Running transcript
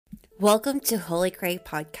Welcome to Holy Cray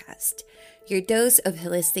Podcast, your dose of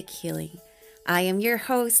holistic healing. I am your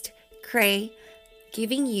host, Cray,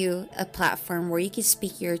 giving you a platform where you can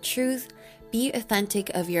speak your truth, be authentic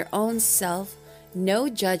of your own self, no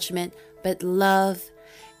judgment, but love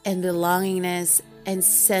and belongingness and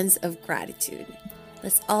sense of gratitude.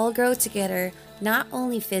 Let's all grow together, not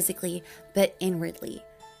only physically, but inwardly.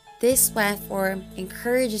 This platform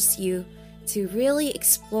encourages you to really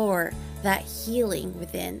explore that healing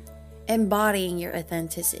within, embodying your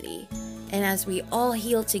authenticity. And as we all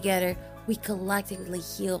heal together, we collectively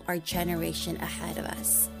heal our generation ahead of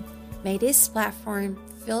us. May this platform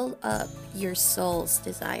fill up your soul's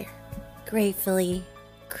desire. Gratefully,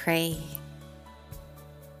 Cray.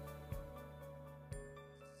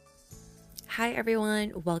 Hi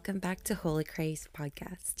everyone, welcome back to Holy Cray's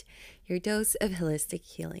podcast, your dose of holistic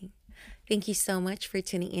healing. Thank you so much for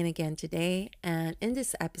tuning in again today. And in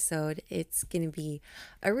this episode, it's going to be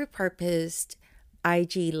a repurposed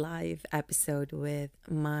IG Live episode with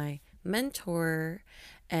my mentor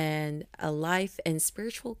and a life and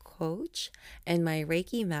spiritual coach and my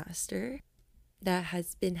Reiki master that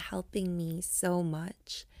has been helping me so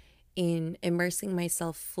much in immersing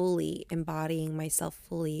myself fully, embodying myself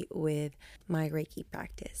fully with my Reiki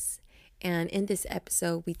practice. And in this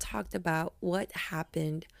episode, we talked about what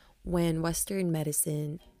happened when Western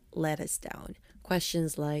medicine let us down.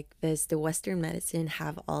 Questions like, does the Western medicine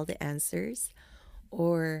have all the answers?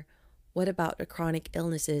 Or what about the chronic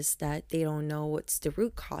illnesses that they don't know what's the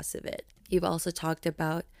root cause of it? You've also talked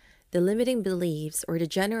about the limiting beliefs or the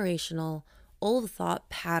generational old thought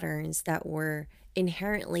patterns that were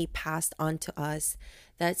inherently passed on to us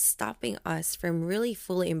that's stopping us from really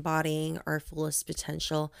fully embodying our fullest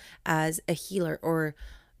potential as a healer or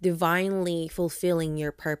divinely fulfilling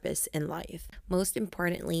your purpose in life. Most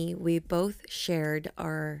importantly, we both shared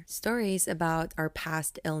our stories about our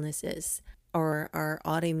past illnesses or our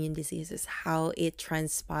autoimmune diseases, how it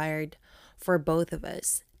transpired for both of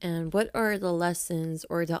us, and what are the lessons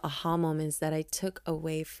or the aha moments that I took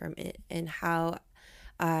away from it, and how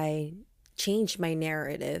I changed my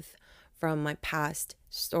narrative from my past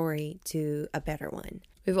story to a better one.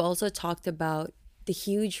 We've also talked about the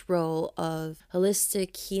huge role of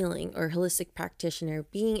holistic healing or holistic practitioner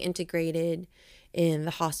being integrated in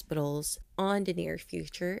the hospitals on the near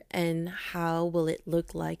future, and how will it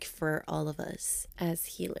look like for all of us as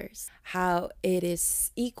healers. How it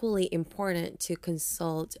is equally important to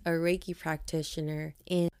consult a Reiki practitioner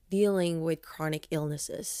in dealing with chronic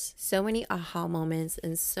illnesses. So many aha moments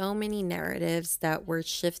and so many narratives that were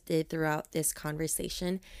shifted throughout this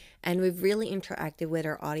conversation, and we've really interacted with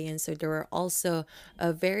our audience. So there were also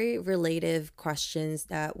very relative questions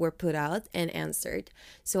that were put out and answered.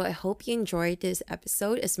 So I hope you enjoyed this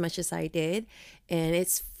episode as much as I did. And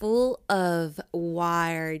it's full of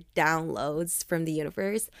wired downloads from the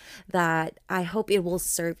universe that I hope it will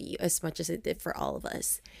serve you as much as it did for all of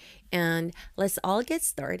us. And let's all get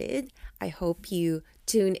started. I hope you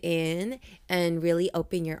tune in and really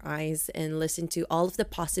open your eyes and listen to all of the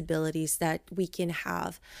possibilities that we can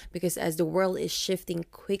have, because as the world is shifting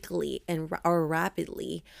quickly and or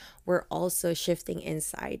rapidly, we're also shifting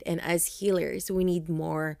inside. And as healers, we need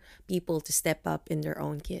more people to step up in their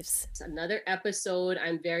own gifts. It's another episode.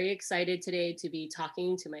 I'm very excited today to be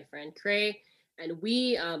talking to my friend Cray, and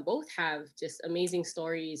we both have just amazing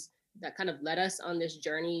stories that kind of led us on this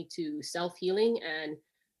journey to self-healing and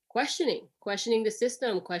questioning the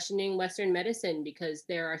system, questioning Western medicine, because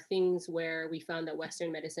there are things where we found that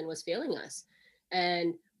Western medicine was failing us.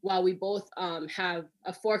 And while we both have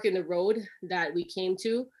a fork in the road that we came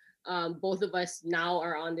to, both of us now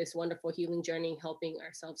are on this wonderful healing journey, helping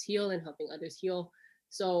ourselves heal and helping others heal.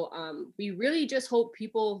 So we really just hope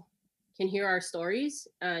people can hear our stories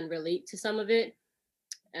and relate to some of it.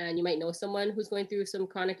 And you might know someone who's going through some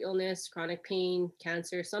chronic illness, chronic pain,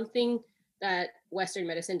 cancer, something that Western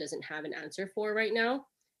medicine doesn't have an answer for right now.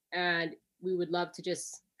 And we would love to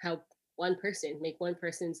just help one person, make one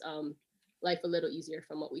person's life a little easier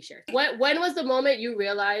from what we share. When was the moment you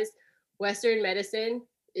realized Western medicine,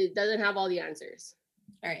 it doesn't have all the answers?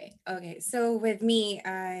 All right. Okay. So with me,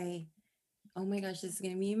 oh my gosh, this is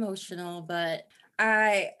going to be emotional, but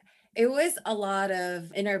it was a lot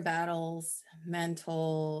of inner battles,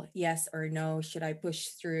 mental yes or no. Should I push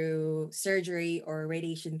through surgery or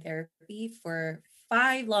radiation therapy for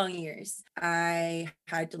 5 long years? I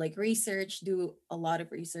had to do a lot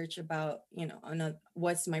of research about,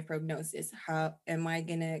 what's my prognosis? How am I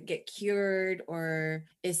going to get cured? Or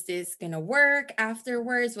is this going to work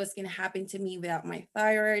afterwards? What's going to happen to me without my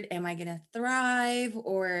thyroid? Am I going to thrive?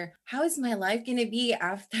 Or how is my life going to be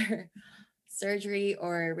after surgery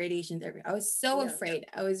or radiation therapy. I was so Yeah. afraid.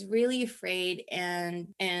 I was really afraid,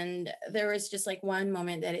 and there was just like one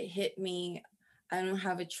moment that it hit me. I don't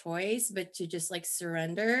have a choice but to just like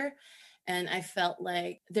surrender. And I felt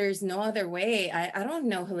like there's no other way. I don't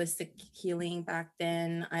know holistic healing back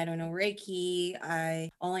then. I don't know Reiki.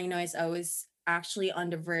 I all I know is I was actually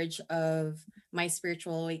on the verge of my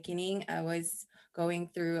spiritual awakening. I was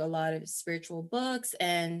going through a lot of spiritual books,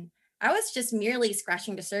 and I was just merely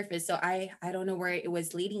scratching the surface. So I don't know where it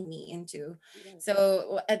was leading me into. Yeah. So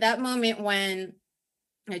at that moment when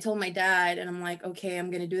I told my dad, and I'm like, okay,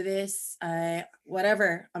 I'm gonna do this.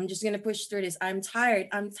 Whatever. I'm just gonna push through this. I'm tired.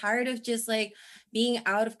 I'm tired of just like being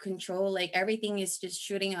out of control. Like everything is just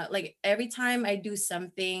shooting out. Like every time I do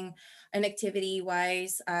something, an activity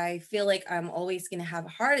wise, I feel like I'm always gonna have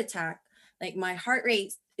a heart attack. Like my heart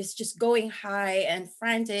rate is just going high and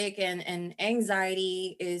frantic, and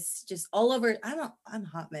anxiety is just all over. I'm a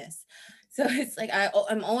hot mess. So it's like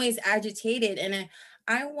I'm always agitated, and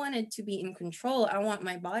I wanted to be in control. I want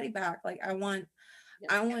my body back. Like Yeah.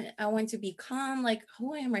 I want to be calm, like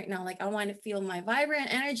who I am right now. Like I want to feel my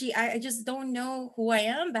vibrant energy. I just don't know who I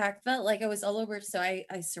am back. Felt like I was all over. So I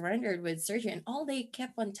surrendered with surgery. And all they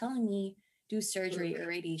kept on telling me, do Mm. surgery or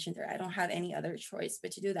radiation therapy. I don't have any other choice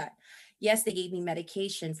but to do that. Yes, they gave me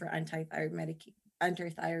medication for anti-thyroid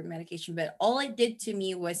medication, but all it did to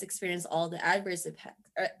me was experience all the adverse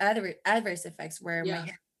effects where my Yeah.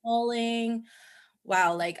 hair falling.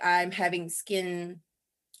 Wow, like I'm having skin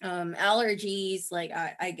allergies, like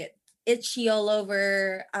I get itchy all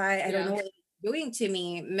over. I don't Yeah. know what it's doing to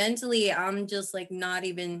me. Mentally, I'm just like not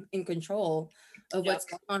even in control of Yep. what's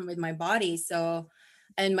going on with my body. So,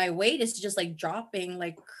 and my weight is just like dropping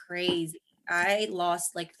like crazy. I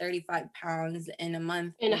lost like 35 pounds in a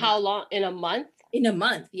month In over how long? In a month? in a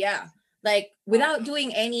month, yeah. Like Wow. without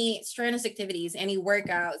doing any strenuous activities, any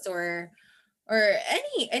workouts or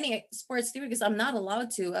any sports too, because I'm not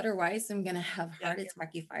allowed to. Otherwise, I'm gonna have Yeah. heart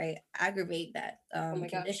attack if I aggravate that Oh my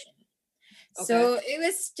gosh. condition. Okay. So it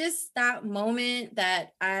was just that moment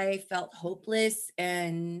that I felt hopeless,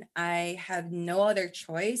 and I have no other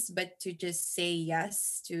choice but to just say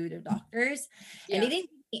yes to the doctors. And they Yeah. didn't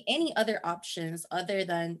give me any other options other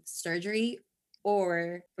than surgery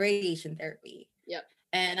or radiation therapy. Yep.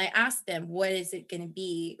 And I asked them, what is it going to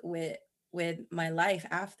be with my life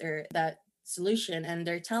after that solution? And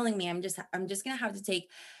they're telling me I'm just going to have to take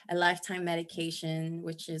a lifetime medication,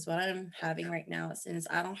 which is what I'm Yeah. having right now, since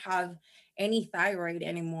I don't have any thyroid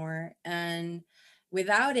anymore. And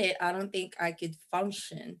without it, I don't think I could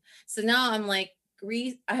function. So now I'm like,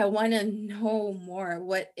 I want to know more.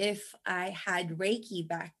 What if I had Reiki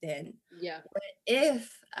back then? Yeah. What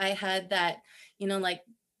if I had that, like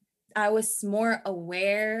I was more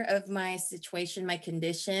aware of my situation, my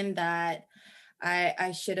condition, that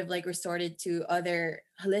I should have like resorted to other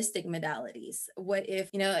holistic modalities. What if,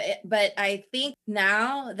 but I think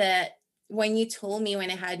now that when you told me when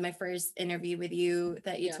I had my first interview with you,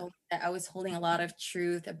 that you Yeah. told me that I was holding a lot of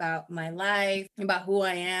truth about my life, about who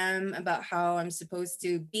I am, about how I'm supposed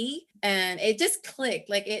to be. And it just clicked.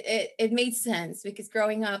 Like it made sense, because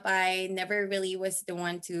growing up, I never really was the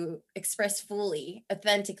one to express fully,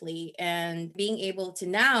 authentically, and being able to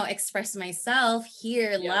now express myself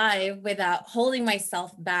here Yeah. live without holding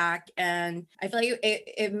myself back. And I feel like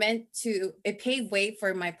it paved way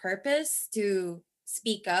for my purpose to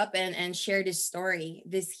speak up and share this story,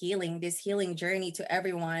 this healing journey to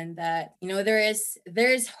everyone, that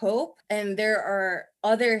there's hope, and there are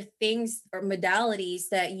other things or modalities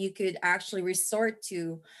that you could actually resort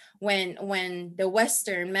to when the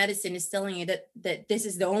Western medicine is telling you that this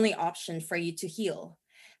is the only option for you to heal.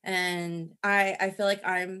 And I feel like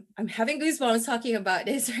I'm having goosebumps talking about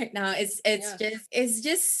this right now. Yeah. It's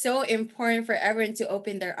just so important for everyone to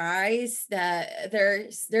open their eyes, that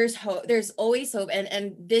there's hope. There's always hope.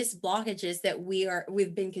 And these blockages that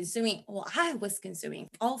we've been consuming, well, I was consuming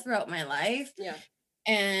all throughout my life, Yeah.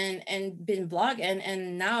 and been blocked,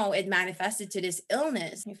 and now it manifested to this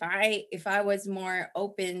illness. If I was more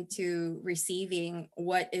open to receiving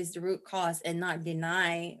what is the root cause, and not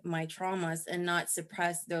deny my traumas, and not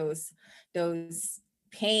suppress those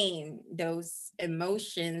pain, those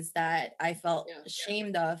emotions that I felt Yeah.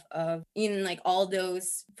 ashamed of, in like all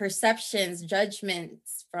those perceptions,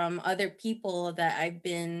 judgments from other people that I've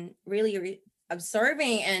been really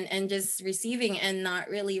absorbing and just receiving, and not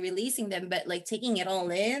really releasing them, but like taking it all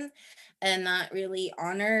in, and not really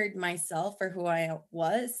honored myself for who I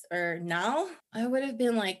was or now, I would have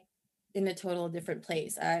been like in a total different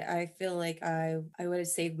place. I feel like I would have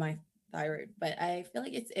saved thyroid, but I feel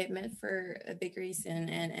like it meant for a big reason,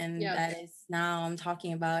 and Yeah. that is now I'm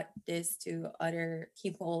talking about this to other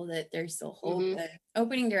people, that there's still hope Mm-hmm. and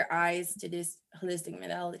opening their eyes to this holistic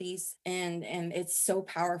modalities, and it's so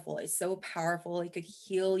powerful. It's so powerful. It could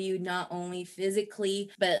heal you not only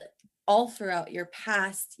physically but all throughout your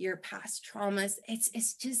past traumas.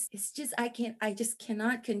 It's just I just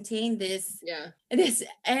cannot contain Yeah. this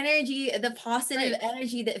energy, the positive Right.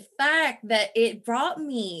 energy, the fact that it brought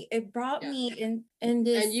Yeah. me in And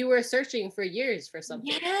this. you were searching for years for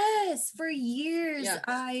something. Yes, for years Yeah.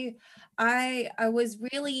 I was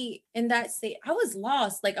really in that state. I was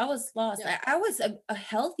lost. Like I was lost. Yeah. I was a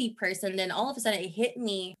healthy person. Then all of a sudden it hit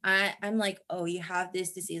me. I'm like, oh, you have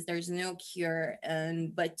this disease. There's no cure.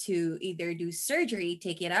 And but to either do surgery,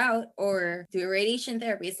 take it out, or do radiation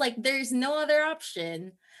therapy. It's like there's no other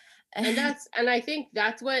option. And I think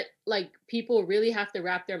that's what like people really have to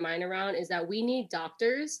wrap their mind around, is that we need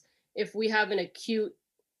doctors if we have an acute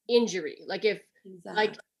injury. Like if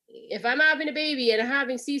Exactly. I'm having a baby and I'm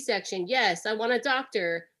having C-section, yes, I want a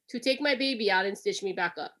doctor to take my baby out and stitch me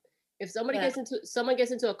back up. If Yeah. someone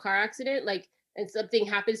gets into a car accident, like, and something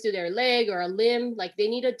happens to their leg or a limb, like they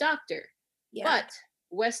need a doctor. Yeah. But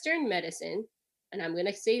Western medicine, and I'm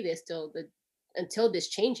gonna say this until this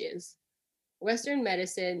changes, Western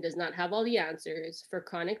medicine does not have all the answers for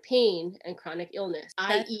chronic pain and chronic illness,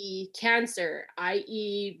 That's i.e., cancer,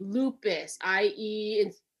 i.e., lupus,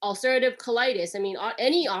 i.e., ulcerative colitis. I mean,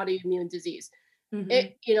 any autoimmune disease.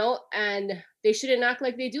 mhm. And they shouldn't act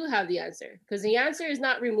like they do have the answer, because the answer is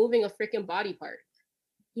not removing a freaking body part.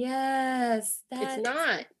 Yes, It's that is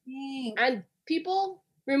not. the thing. And people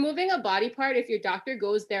removing a body part, if your doctor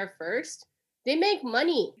goes there first, they make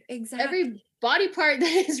money. Every Exactly. body part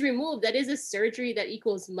that is removed, that is a surgery that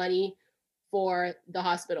equals money for the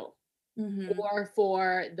hospital Mhm. or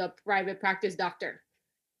for the private practice doctor.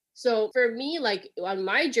 So for me, like on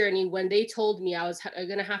my journey, when they told me I was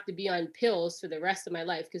going to have to be on pills for the rest of my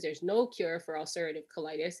life because there's no cure for ulcerative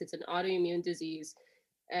colitis, it's an autoimmune disease.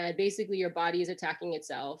 And basically, your body is attacking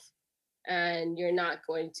itself and you're not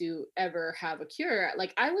going to ever have a cure.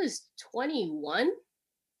 Like I was 21.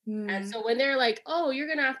 And Mm, so when they're like, oh, you're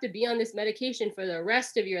going to have to be on this medication for the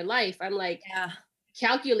rest of your life, I'm like yeah,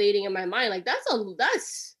 calculating in my mind, like that's a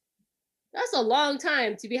long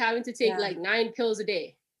time to be having to take yeah, like 9 pills a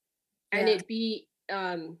day and yeah. it be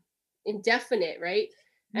indefinite, right?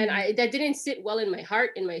 And Mhm. I that didn't sit well in my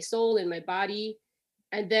heart, in my soul, in my body.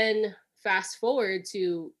 And then fast forward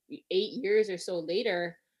to 8 years or so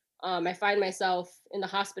later, I find myself in the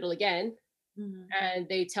hospital again, Mhm. and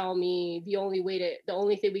they tell me the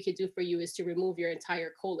only thing we could do for you is to remove your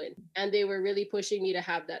entire colon. And they were really pushing me to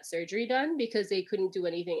have that surgery done because they couldn't do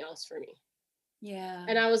anything else for me. Yeah.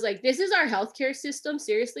 And I was like, this is our healthcare system,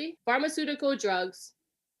 seriously? Pharmaceutical drugs,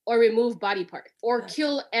 or remove body parts, or Yeah.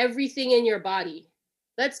 kill everything in your body.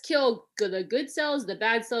 Let's kill the good cells, the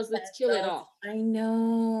bad cells, let's That kill it self. all. I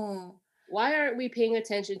know. Why aren't we paying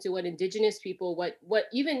attention to what indigenous people, what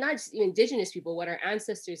even not just indigenous people, what our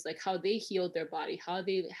ancestors, like how they healed their body, how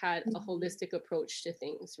they had a Mhm. holistic approach to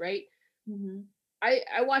things, right? Mhm.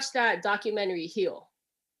 I watched that documentary Heal.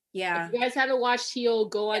 If Yeah. you guys haven't watched Heal,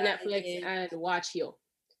 go on Yeah, I Netflix did. and watch Heal.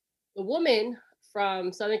 The woman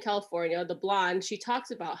from Southern California, the blonde, she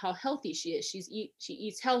talks about how healthy she is. She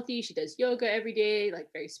eats healthy, she does yoga every day, like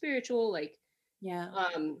very spiritual, like Yeah.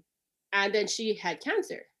 um and then she had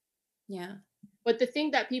cancer. Yeah. But the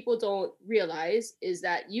thing that people don't realize is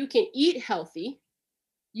that you can eat healthy,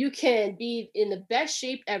 you can be in the best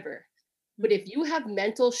shape ever. But if Mhm. you have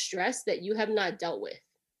mental stress that you have not dealt with,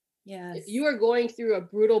 if Yes. you are going through a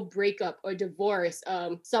brutal breakup or divorce,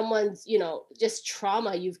 someone's, just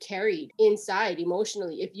trauma you've carried inside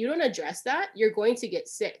emotionally, if you don't address that, you're going to get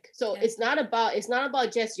sick. So Yeah. it's not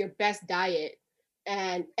about just your best diet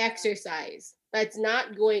and exercise. That's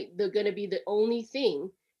not going to be the only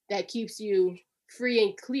thing that keeps you free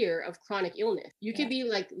and clear of chronic illness. You could Yeah. be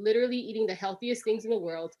like literally eating the healthiest things in the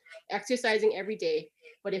world, exercising every day,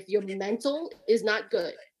 but if your mental is not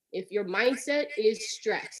good, if your mindset is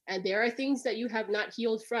stressed and there are things that you have not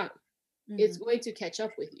healed from, it's Mhm. going to catch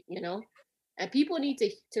up with you. And people need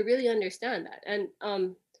to really understand that. And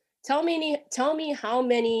tell me how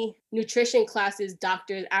many nutrition classes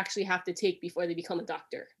doctors actually have to take before they become a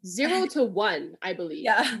doctor. 0 to 1, I believe.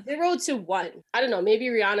 Yeah. 0 to 1. I don't know, maybe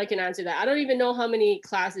Rihanna can answer that. I don't even know how many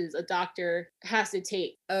classes a doctor has to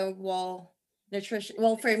take. Well, nutrition.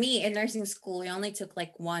 Well, for me in nursing school, we only took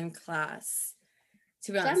like one class,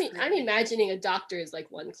 to be So honest. I'm imagining a doctor is like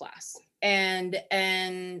one class. And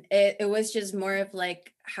it was just more of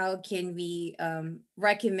like, how can we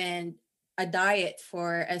recommend a diet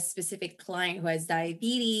for a specific client who has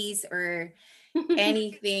diabetes or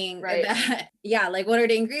anything Right. that yeah, like what are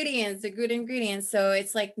the ingredients, the good ingredients. So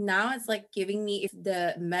it's like now it's like giving me, if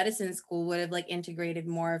the medicine school would have like integrated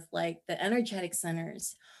more of like the energetic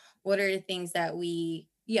centers, what are the things that we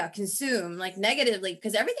consume like negatively,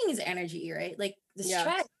 because everything is energy, right? Like the Yeah.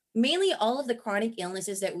 stress, mainly all of the chronic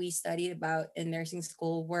illnesses that we studied about in nursing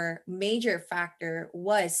school were major factor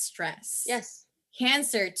was stress. Yes.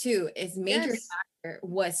 Cancer too is major Yes. factor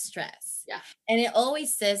was stress. Yeah. And it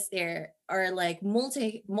always says there are like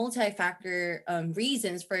multi-factor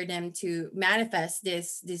reasons for them to manifest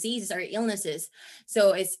this diseases or illnesses.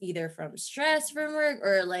 So it's either from stress from work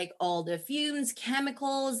or like all the fumes,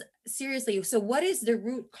 chemicals. Seriously, so what is the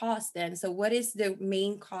root cause then? So what is the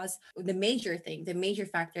main cause? The major thing, the major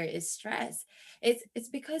factor is stress. It's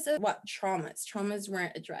because of what? Traumas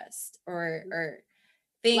weren't addressed, or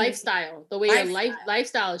things. Lifestyle, the way your Life.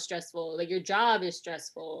 lifestyle is stressful, like your job is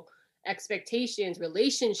stressful, expectations,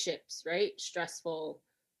 relationships, right? Stressful,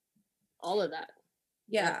 all of that.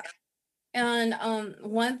 Yep. Yeah. And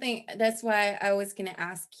one thing, that's why I was gonna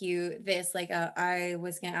ask you this, like I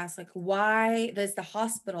was gonna ask like why does the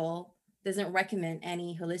hospital doesn't recommend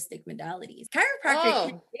any holistic modalities? Chiropractor, Oh,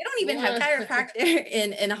 they don't you even have want to chiropractor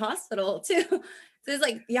in a hospital too. So it's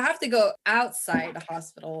like you have to go outside the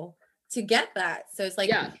hospital to get that. So it's like,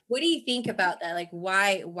 yeah. what do you think about that? Like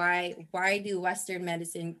why do Western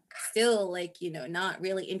medicine still, like, not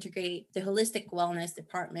really integrate the holistic wellness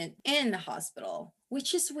department in the hospital,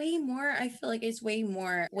 which is way more, I feel like it's way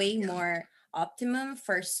more optimum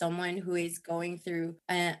for someone who is going through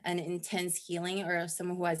an intense healing, or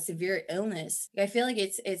someone who has severe illness. I feel like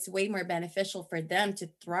it's way more beneficial for them to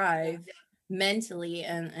thrive mentally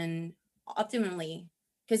and optimally,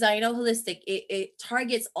 because I know holistic, it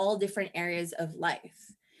targets all different areas of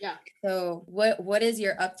life. Yeah. So what is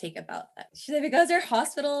your uptake about that? Should it, because our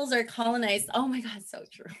hospitals are colonized? Oh my god, so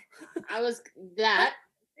true. I was that's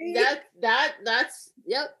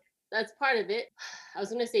yep, that's part of it. I was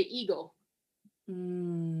gonna say ego.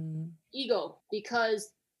 Mm, Ego,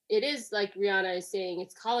 because it is like Rihanna is saying,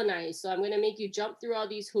 it's colonized. So I'm gonna make you jump through all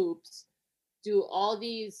these hoops, do all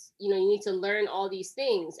these, you need to learn all these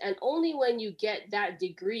things. And only when you get that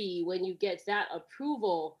degree, when you get that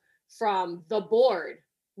approval from the board,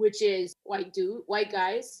 which is white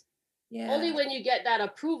guys, only yeah. when you get that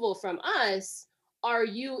approval from us are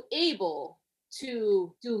you able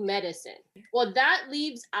to do medicine. Well, that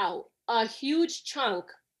leaves out a huge chunk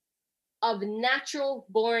of natural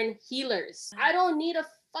born healers. I don't need a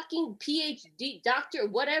fucking PhD, doctor,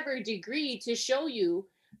 whatever degree to show you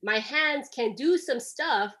my hands can do some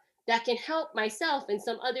stuff that can help myself and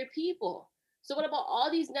some other people. So what about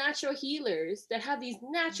all these natural healers that have these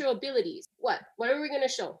natural abilities? What are we going to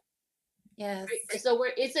show? Yes. Right? So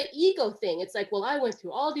it's an ego thing. It's like, well, I went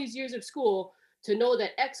through all these years of school to know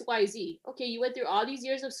that XYZ. Okay, you went through all these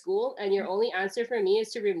years of school and your only answer for me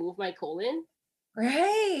is to remove my colon.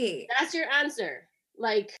 Right. That's your answer.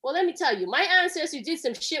 Like, well, let me tell you, my ancestors did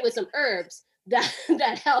some shit with some herbs that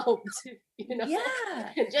that helped, Yeah,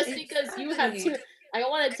 Just because you have exactly. to, I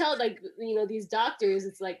want to tell, like, these doctors,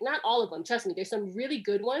 it's like not all of them. Trust me, there's some really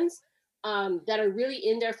good ones that are really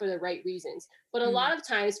in there for the right reasons. But a Mm, lot of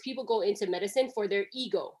times people go into medicine for their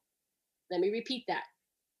ego. Let me repeat that.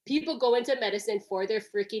 People go into medicine for their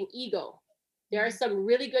freaking ego. There are mm, some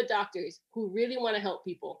really good doctors who really want to help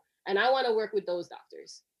people, and I want to work with those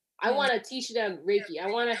doctors. I yeah. want to teach them Reiki. I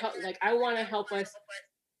want to help us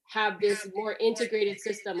have this more integrated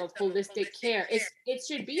system of holistic care. It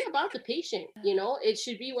should be about the patient, It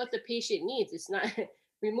should be what the patient needs. It's not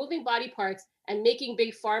removing body parts and making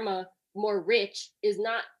big pharma more rich is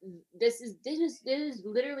not. This is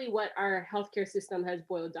literally what our healthcare system has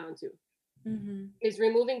boiled down to, Hmm. is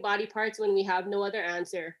removing body parts when we have no other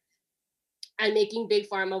answer and making big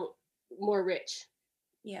pharma more rich.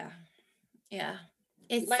 Yeah. Yeah.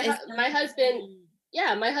 It's My husband,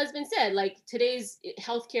 yeah, my husband said, like, today's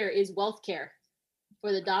healthcare is wealth care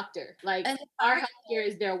for the doctor. Like, and the our fact, healthcare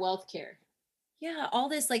is their wealth care. yeah, all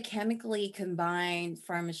this like chemically combined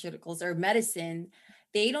pharmaceuticals or medicine,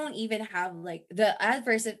 they don't even have like the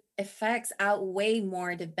adverse effects outweigh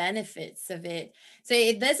more the benefits of it. So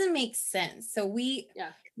it doesn't make sense. So we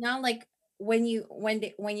Yeah. now, like, when you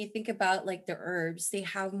think about like the herbs, they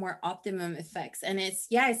have more optimum effects, and it's,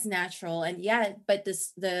 yeah, it's natural, and yeah, but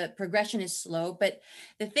the progression is slow. But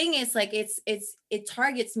the thing is, like, it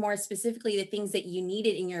targets more specifically the things that you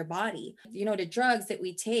needed in your body. The drugs that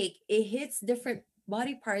we take, it hits different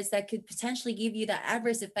body parts that could potentially give you the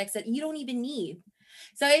adverse effects that you don't even need.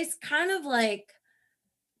 So it's kind of like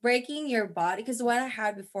breaking your body, because what I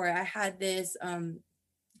had before, I had this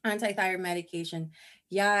anti-thyroid medication,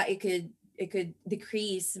 yeah, it could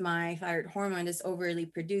decrease my thyroid hormone that's overly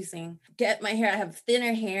producing, get my hair, I have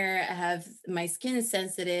thinner hair, I have, my skin is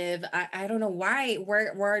sensitive. I don't know why,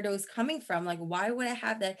 where are those coming from? Like, why would I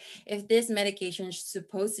have that if this medication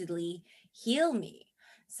supposedly heal me?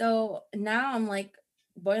 So now I'm like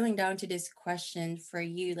boiling down to this question for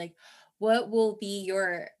you, like, what will be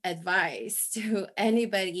your advice to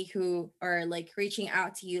anybody who are like reaching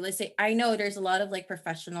out to you? Let's say, I know there's a lot of like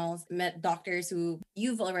professionals, doctors who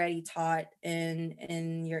you've already taught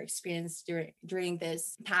in your experience during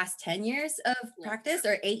this past 10 years of Yeah. practice,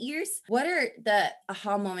 or 8 years. What are the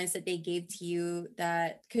aha moments that they gave to you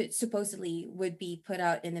that could supposedly would be put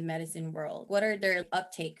out in the medicine world? What are their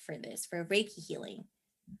uptake for this, for Reiki healing?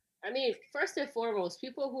 I mean, first and foremost,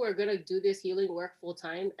 people who are going to do this healing work full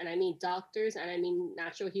time, and I mean doctors and I mean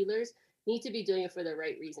natural healers, need to be doing it for the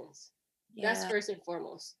right reasons. That's Yeah. first and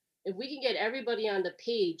foremost. If we can get everybody on the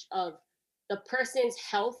page of the person's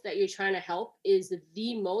health that you're trying to help is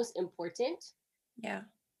the most important, Yeah.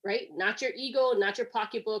 right? Not your ego, not your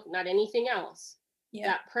pocketbook, not anything else. Yeah.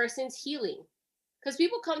 That person's healing. Because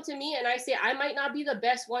people come to me and I say, I might not be the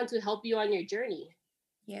best one to help you on your journey,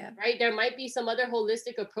 Yeah. right? There might be some other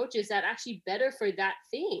holistic approaches that actually better for that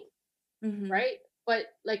thing, Mm-hmm. right?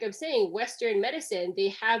 But like I'm saying, Western medicine, they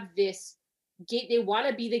have this gate, they want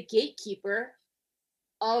to be the gatekeeper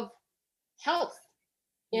of health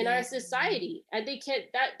in Yeah. our society. And they can't,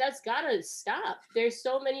 that's gotta stop. There's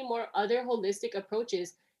so many more other holistic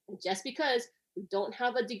approaches. And just because we don't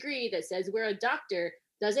have a degree that says we're a doctor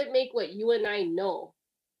doesn't make what you and I know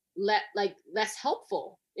less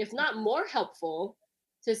helpful, if not more helpful,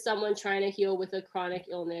 to someone trying to heal with a chronic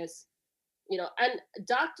illness. And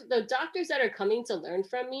the doctors that are coming to learn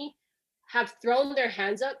from me have thrown their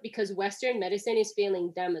hands up because Western medicine is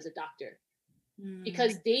failing them as a doctor, Mm.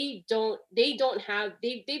 because they don't have,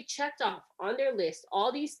 they've checked off on their list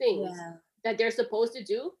all these things Yeah. that they're supposed to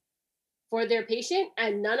do for their patient,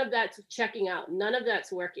 and none of that's checking out, none of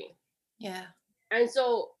that's working. Yeah. And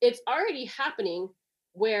so it's already happening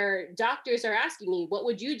where doctors are asking me, what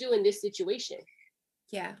would you do in this situation?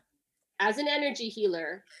 Yeah. As an energy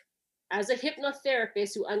healer, as a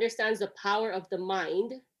hypnotherapist who understands the power of the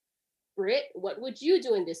mind, Britt, what would you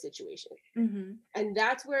do in this situation? Mm-hmm. And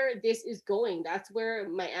that's where this is going. That's where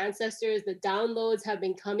my ancestors, the downloads have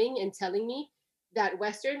been coming and telling me that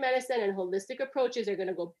Western medicine and holistic approaches are going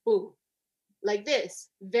to go boom, like this,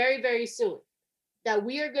 very, very soon. That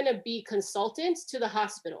we are going to be consultants to the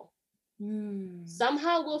hospital. Mm.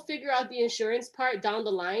 Somehow we'll figure out the insurance part down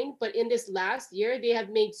the line. But in this last year, they have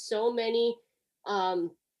made so many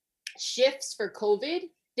um, shifts for COVID.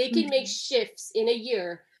 They can make Mhm. shifts in a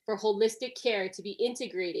year for holistic care to be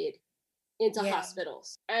integrated into Yeah.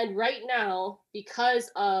 hospitals. And right now, because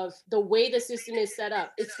of the way the system is set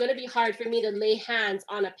up, it's going to be hard for me to lay hands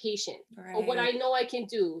on a patient. But what Right. I know I can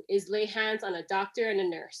do is lay hands on a doctor and a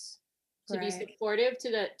nurse to be Right. supportive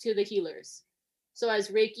to the healers. So as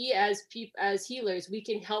Reiki, as healers, we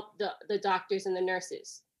can help the doctors and the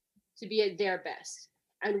nurses to be at their best.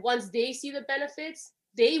 And once they see the benefits,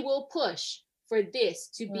 they will push for this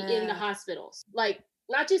to be in the Yeah. hospitals. Like,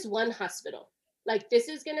 not just one hospital. Like, this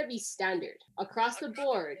is going to be standard across the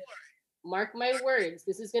board. Mark my words,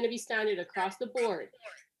 this is going to be standard across the board,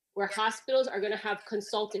 where hospitals are going to have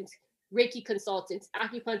consultants, Reiki consultants,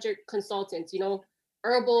 acupuncture consultants,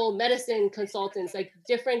 herbal medicine consultants, like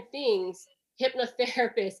different things,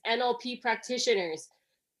 hypnotherapists, NLP practitioners.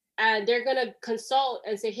 And they're going to consult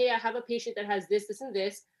and say, hey, I have a patient that has this, this, and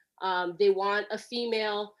this. They want a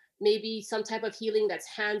female, maybe some type of healing that's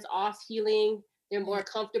hands off healing. They're Yeah. more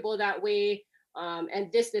comfortable that way.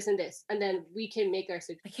 And this, and this. And then we can make our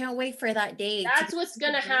I can't wait for that day to That's what's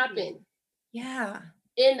going to be. happen Yeah.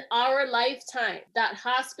 in our lifetime, that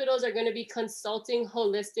hospitals are going to be consulting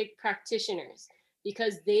holistic practitioners,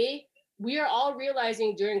 because we are all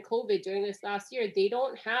realizing during COVID, during this last year, they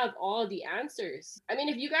don't have all the answers. I mean,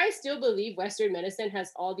 if you guys still believe Western medicine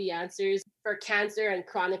has all the answers for cancer and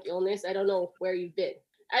chronic illness, I don't know where you've been.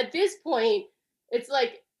 At this point, it's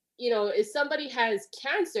like, if somebody has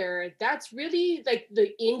cancer, that's really like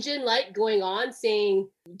the engine light going on saying,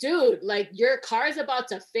 dude, like your car's about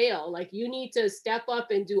to fail. Like you need to step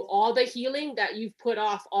up and do all the healing that you've put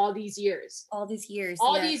off all these years. All these years.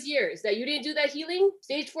 All Yes. these years that you didn't do that healing,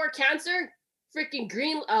 stage 4 cancer, freaking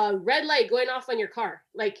green red light going off on your car.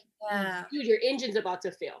 Like, Yeah. dude, your engine's about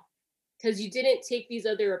to fail because you didn't take these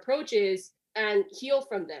other approaches and heal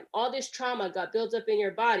from them. All this trauma got built up in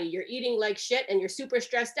your body. You're eating like shit and you're super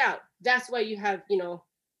stressed out. That's why you have,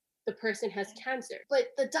 the person has cancer. But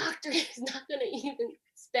the doctor is not going to even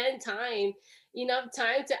spend enough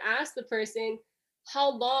time to ask the person,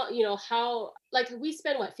 how long, how, like, we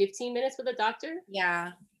spend what, 15 minutes with a doctor?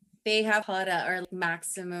 Yeah. They have quota or like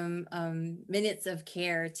maximum minutes of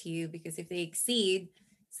care too, because if they exceed,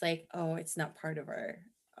 it's like, oh, it's not part of our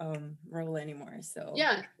role anymore. So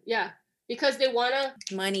Yeah, yeah. Because they wanna,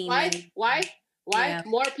 money, why? money. Why? Yeah.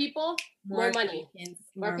 More people, more More money. patients,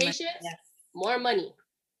 More more money. patients, Yes. more money.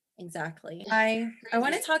 Exactly. I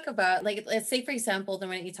want to Crazy. talk about, like, let's say for example, the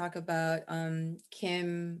minute you talk about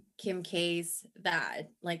Kim K's dad,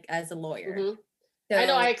 like as a lawyer. Hmm. I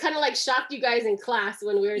know, So I kind of like shocked you guys in class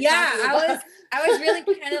when we were yeah, talking I about was I was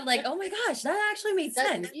really kind of like, oh my gosh, that actually made that.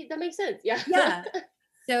 sense. That makes sense. Yeah. Yeah.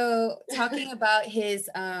 So talking about his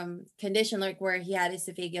condition, like where he had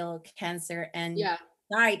esophageal cancer and Yeah.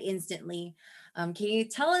 died instantly. Can you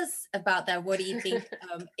tell us about that? What do you think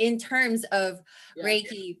in terms of Yeah.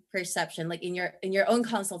 Reiki perception, like in your own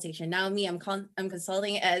consultation? Now me, I'm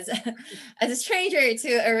consulting as as a stranger to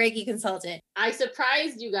a Reiki consultant. I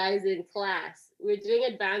surprised you guys in class. We are doing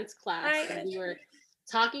advanced class and Hi. we were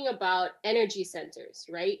talking about energy centers,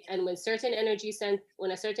 right? And when a certain energy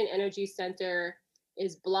center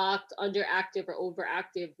is blocked, underactive, or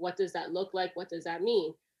overactive, what does that look like? What does that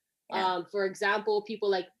mean? Yeah. For example, people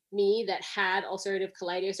like me that had ulcerative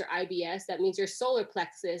colitis or IBS, that means your solar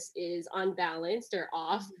plexus is unbalanced or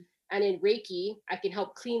off. Mhm. And in Reiki, I can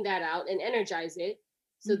help clean that out and energize it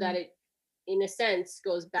so that Mhm. it, in a sense,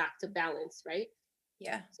 goes back to balance, right?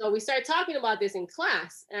 Yeah. So we start talking about this in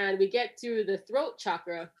class, and we get to the throat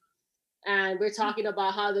chakra, and we're talking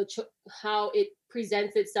about how it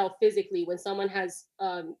presents itself physically when someone has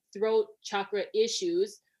throat chakra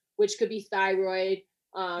issues, which could be thyroid,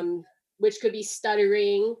 um, which could be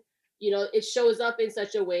stuttering. It shows up in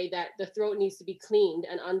such a way that the throat needs to be cleaned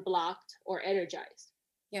and unblocked or energized.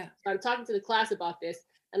 Yeah. So I'm talking to the class about this,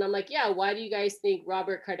 and I'm like, yeah, why do you guys think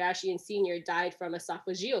Robert Kardashian Sr. died from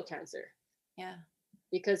esophageal cancer? Yeah.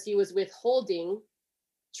 Because he was withholding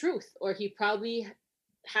truth, or he probably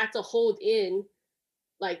had to hold in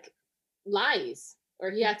like lies,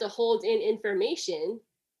 or he had to hold in information.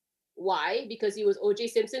 Why? Because he was OJ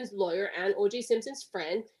Simpson's lawyer and OJ Simpson's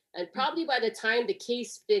friend, and probably by the time the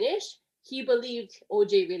case finished, he believed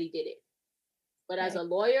OJ really did it. But as Right. a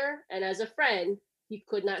lawyer and as a friend, he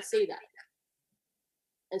could not say that.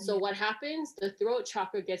 And so Yeah. what happens? The throat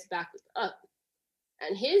chakra gets backed up.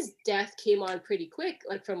 And his death came on pretty quick.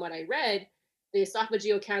 Like from what I read, the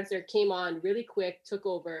esophageal cancer came on really quick, took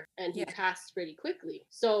over, and he Yeah. passed pretty quickly.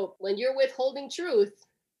 So when you're withholding truth,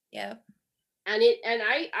 Yeah. and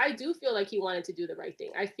I do feel like he wanted to do the right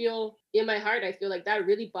thing. I feel in my heart, I feel like that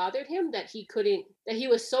really bothered him, that he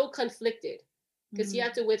was so conflicted because he Mhm.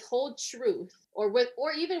 had to withhold truth,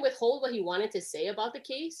 or even withhold what he wanted to say about the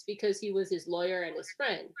case because he was his lawyer and his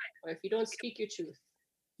friend. Or if you don't speak your truth,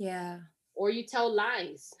 Yeah. or you tell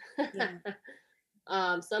lies, Yeah.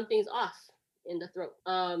 something's off in the throat.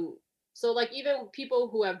 So like even people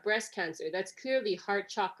who have breast cancer, that's clearly heart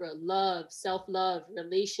chakra, love, self-love,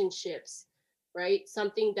 relationships, right?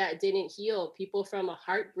 Something that didn't heal. People from a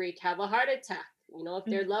heartbreak have a heart attack. If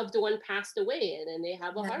their Mhm. loved one passed away and then they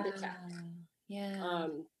have a heart Yeah. attack. Yeah.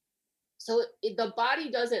 Um, so the body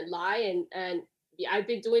doesn't lie, and I've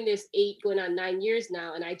been doing this 8 going on 9 years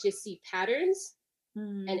now, and I just see patterns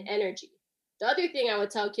and Mhm. energy. The other thing I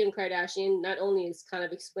would tell Kim Kardashian not only is kind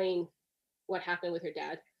of explain what happened with her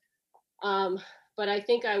dad, um, but I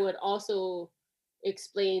think I would also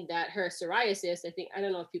explain that her psoriasis. I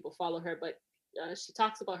don't know if people follow her, but she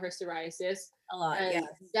talks about her psoriasis, A lot. and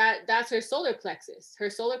Yes. that's her solar plexus. Her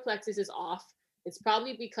solar plexus is off. It's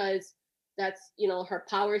probably because that's her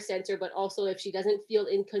power center, but also if she doesn't feel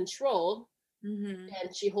in control, Mhm.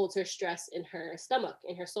 then she holds her stress in her stomach,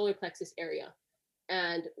 in her solar plexus area.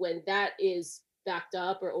 And when that is backed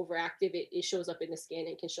up or overactive, it shows up in the skin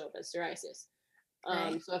and can show up as psoriasis.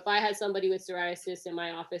 Right. So if I had somebody with psoriasis in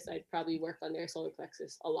my office, I'd probably work on their solar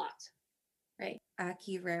plexus a lot. Right.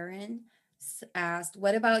 Aki Rarin asked,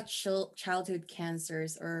 "What about childhood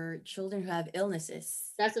cancers or children who have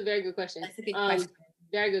illnesses?" That's a very good question. That's a good question.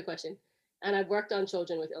 Very good question. And I've worked on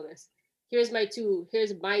children with illness. Here's my two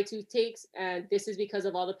takes, and this is because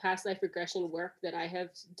of all the past life regression work that I have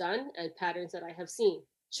done and patterns that I have seen.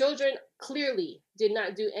 Children clearly did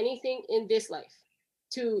not do anything in this life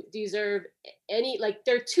to deserve any, like,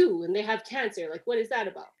 they're two and they have cancer. Like, what is that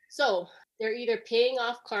about? So they're either paying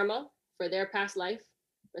off karma for their past life,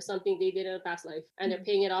 for something they did in a past life, and they're Mhm.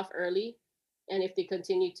 paying it off early. And if they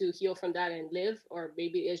continue to heal from that and live, or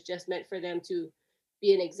maybe it's just meant for them to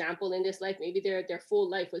be an example in this life. Maybe their full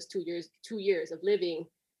life was 2 years of living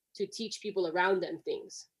to teach people around them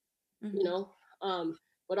things, you Mhm. know.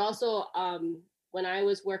 But also, when I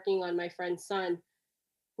was working on my friend's son,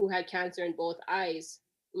 who had cancer in both eyes,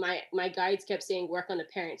 my guides kept saying work on the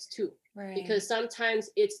parents too, because Right. sometimes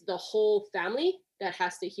it's the whole family that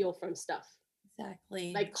has to heal from stuff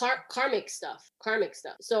Exactly. like karmic stuff.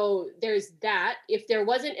 So there's that. If there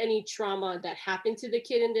wasn't any trauma that happened to the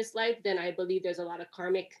kid in this life, then I believe there's a lot of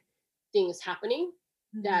karmic things happening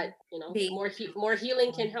that, Mhm. more Being more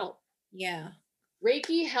healing can help. yeah.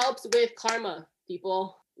 Reiki helps with karma,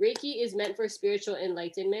 people. Reiki is meant for spiritual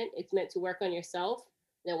enlightenment. It's meant to work on yourself.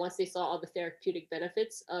 Then once they saw all the therapeutic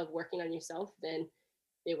benefits of working on yourself, then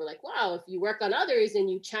they were like, wow, if you work on others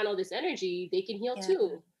and you channel this energy, they can heal Yeah.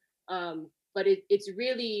 too. But it's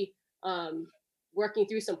really um, working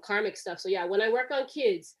through some karmic stuff. So yeah, when I work on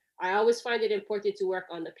kids, I always find it important to work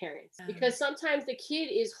on the parents, because sometimes the kid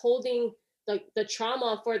is holding the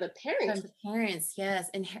trauma for the From parent, the parents, yes,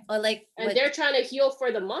 and or like and what they're trying to heal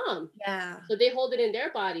for the mom. yeah. So they hold it in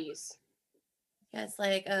their bodies. Yeah, it's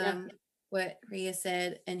like Yeah. what Ria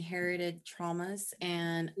said, inherited traumas.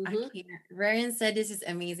 And I Mm-hmm. can't Ryan said this is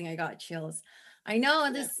amazing. I got chills. I know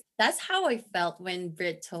Yeah. that's how I felt when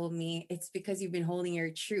Britt told me it's because you've been holding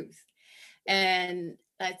your truth. And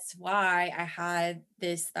that's why I had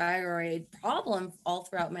this thyroid problem all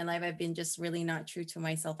throughout my life. I've been just really not true to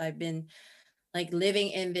myself. I've been like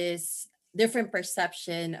living in this different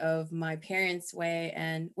perception of my parents' way,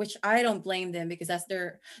 and which I don't blame them because that's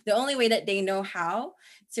the only way that they know how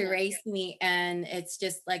to Yeah. raise me. And it's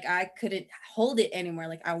just like I couldn't hold it anymore.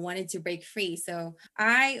 Like I wanted to break free. So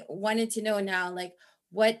I wanted to know now, like,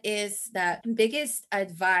 what is that biggest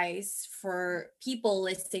advice for people,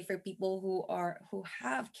 let's say for people who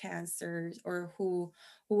have cancers or who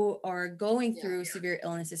are going Yeah. through severe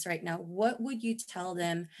illnesses right now? What would you tell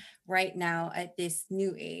them right now at this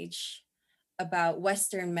new age about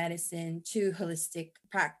Western medicine to holistic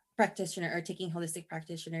practitioner, or taking holistic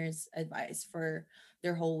practitioners' advice for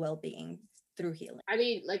their whole well-being through healing? I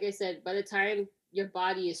mean, like I said, by the time your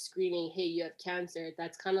body is screaming, "Hey, you have cancer,"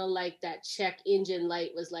 that's kind of like that check engine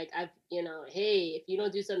light was like, "Hey, if you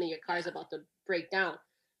don't do something, your car's about to break down."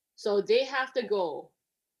 So they have to go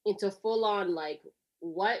into full on like,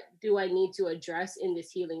 what do I need to address in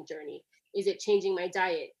this healing journey? Is it changing my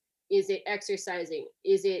diet? Is it exercising?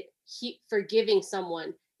 Is it forgiving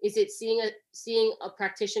someone? Is it seeing a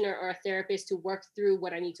practitioner or a therapist to work through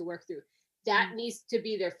what I need to work through? That Mm. needs to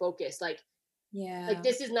be their focus. Like Yeah.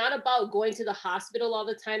 this is not about going to the hospital all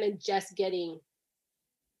the time and just getting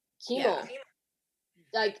Yeah. chemo.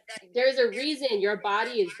 Like there's a reason your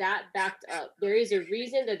body is that backed up. There is a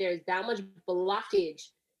reason that there's that much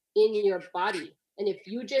blockage in your body. And if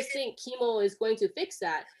you just think chemo is going to fix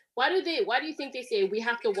that, why do you think they say we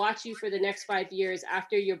have to watch you for the next 5 years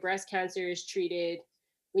after your breast cancer is treated?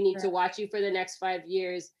 We need Right. to watch you for the next 5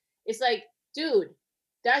 years. It's like, dude,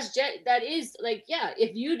 that is like, yeah,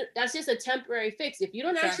 if you that's just a temporary fix. If you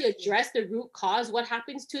don't actually Exactly. address the root cause, what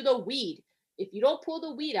happens to the weed? If you don't pull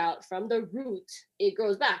the weed out from the root, it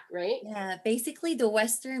grows back, right? Yeah, basically the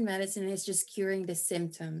Western medicine is just curing the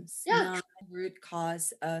symptoms, Yeah. not the root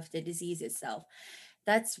cause of the disease itself.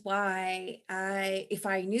 That's why if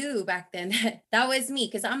I knew back then that that was me,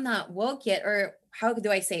 because I'm not woke yet, or how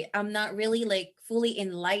do I say, I'm not really like fully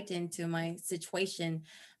enlightened to my situation.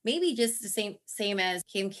 Maybe just the same as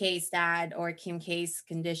Kim K's dad or Kim K's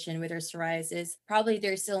condition with her psoriasis. Probably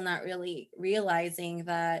they're still not really realizing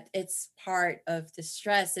that it's part of the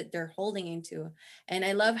stress that they're holding into. And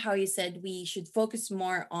I love how you said we should focus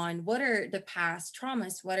more on what are the past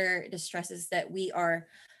traumas, what are the stresses that we are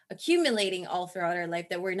accumulating all throughout our life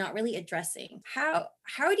that we're not really addressing. How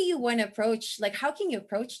do you want to approach, like how can you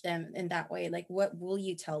approach them in that way? Like what will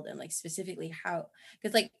you tell them, like specifically how?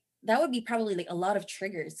 Because like that would be probably like a lot of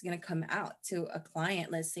triggers going to come out to a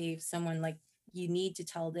client. Let's say if someone like you need to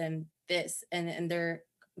tell them this, and they're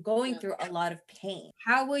going Yeah. through a lot of pain.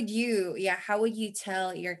 How would you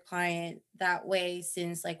tell your client that way,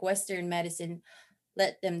 since like Western medicine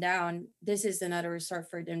let them down? This is another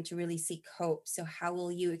resort for them to really seek hope. So how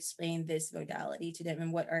will you explain this modality to them,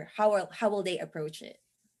 and how will they approach it?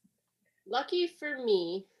 Lucky for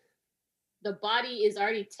me, the body is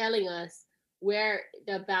already telling us where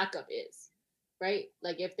the backup is, right?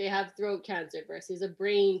 Like if they have throat cancer versus a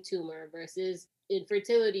brain tumor versus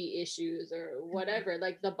infertility issues or Mhm. whatever,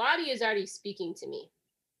 like the body is already speaking to me.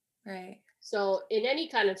 Right. So in any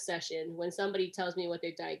kind of session, when somebody tells me what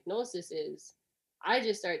their diagnosis is, I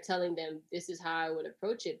just start telling them this is how I would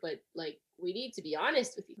approach it. But like we need to be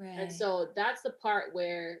honest with you. And Right. so that's the part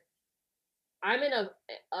where I'm in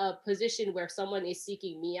a position where someone is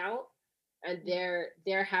seeking me out and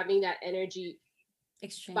they're having that energy,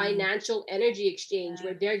 Exchange. financial energy exchange, Yeah.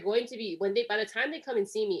 where they're going to be, when they by the time they come and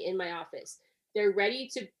see me in my office, they're ready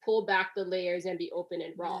to pull back the layers and be open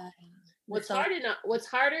and raw. Yeah. The What's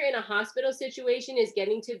harder in a hospital situation is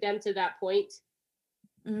getting to them to that point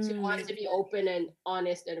to want to be exactly. open and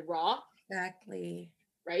honest and raw, Exactly.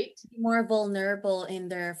 right? More vulnerable in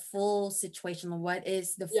their full situation. What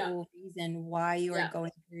is the Yeah, full reason why you are yeah,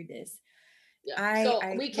 going through this? yeah. I So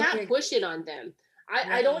I we totally can't agree. push it on them.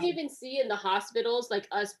 I don't Yeah. even see in the hospitals like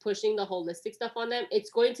us pushing the holistic stuff on them. It's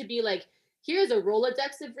going to be like, here's a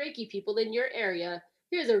Rolodex of Reiki people in your area.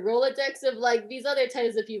 Here's a Rolodex of like these other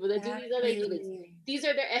types of people that do these other healings. Exactly. These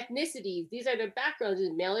are their ethnicities. These are their backgrounds,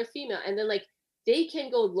 male or female. And then like they can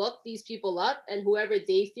go look these people up and whoever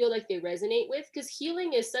they feel like they resonate with, because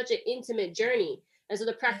healing is such an intimate journey. And so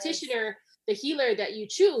the Yes. practitioner, the healer that you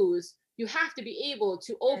choose, you have to be able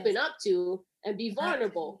to open Yes. up to and be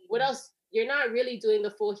vulnerable. What Exactly. else? You're not really doing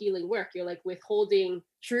the full healing work. You're like withholding,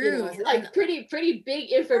 Truth. And like pretty big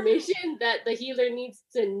information that the healer needs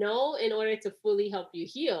to know in order to fully help you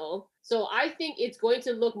heal. So I think it's going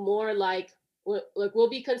to look more like we'll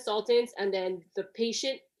be consultants, and then the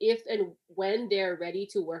patient, if and when they're ready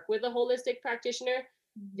to work with a holistic practitioner,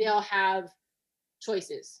 Mhm. they'll have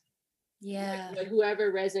choices, Yeah. like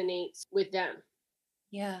whoever resonates with them,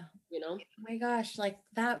 Yeah. you know? Oh my gosh, like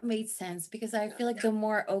that made sense because I Yeah. feel like the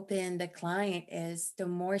more open the client is, the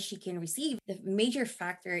more she can receive. The major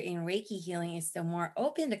factor in Reiki healing is the more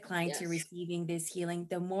open the client to Yes. receiving this healing,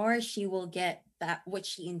 the more she will get that what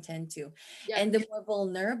she intend to. Yeah. And the more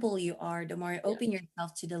vulnerable you are, the more you Yeah. open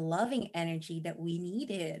yourself to the loving energy that we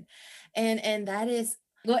needed. And that is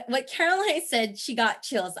what Caroline said, she got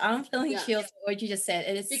chills. I'm feeling Yeah. chills for what you just said.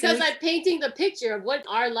 It is so Because I'm painting the picture of what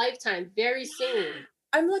our lifetime very soon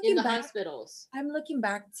I'm in looking the back hospitals. I'm looking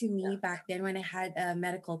back to Yeah. me back then when I had a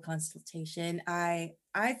medical consultation. I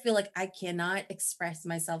feel like I cannot express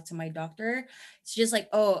myself to my doctor. It's just like,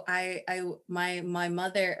 oh, my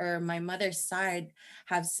mother or my mother's side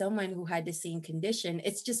have someone who had the same condition.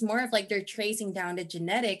 It's just more of like they're tracing down the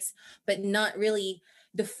genetics, but not really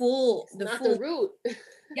It's the not the full root.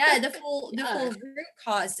 yeah, the Yeah. full root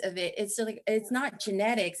cause of it. It's like it's not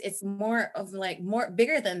genetics. It's more of like more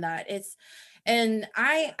bigger than that. It's and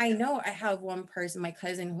I know I have one person, my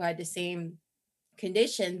cousin, who had the same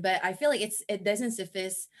condition, but I feel like it doesn't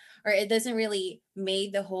suffice or it doesn't really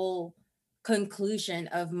made the whole conclusion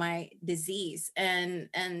of my disease. And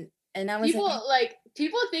I was like,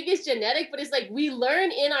 People think it's genetic, but it's like we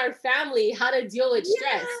learn in our family how to deal with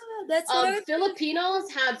stress. yeah, that's what I was gonna Filipinos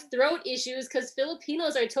have throat issues because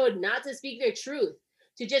Filipinos are told not to speak their truth,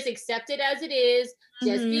 to just accept it as it is,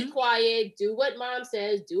 just be mhm, quiet, do what mom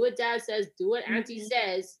says, do what dad says, do what auntie mhm.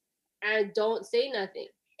 says, and don't say nothing.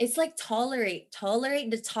 It's like tolerate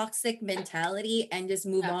the toxic mentality and just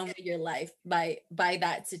move Yeah, on with your life by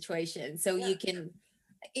that situation so yeah, you can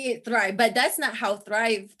thrive. But that's not how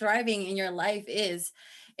thriving in your life is.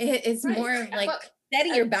 It's right. more of But like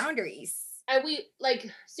setting your and boundaries. we like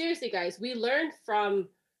seriously, guys, we learned from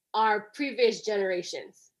our previous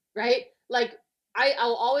generations, right? Like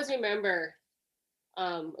I'll always remember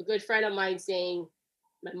a good friend of mine saying,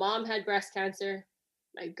 my mom had breast cancer,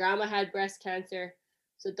 my grandma had breast cancer,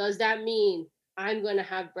 so does that mean I'm going to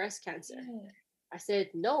have breast cancer? Yeah. I said,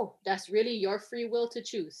 no, that's really your free will to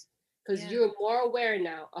choose, because Yeah. you're more aware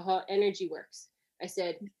now of how energy works. I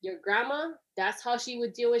said, your grandma, that's how she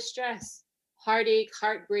would deal with stress, heartache,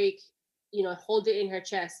 heartbreak, hold it in her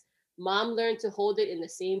chest. Mom learned to hold it in the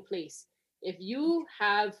same place. If you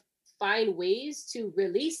find ways to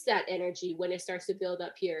release that energy when it starts to build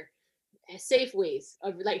up here, safe ways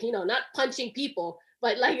of, like, not punching people,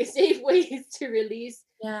 but like safe ways to release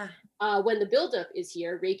Yeah. when the buildup is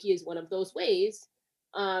here. Reiki is one of those ways.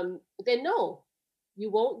 Then no, you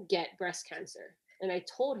won't get breast cancer. And I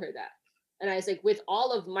told her that. And I was like, with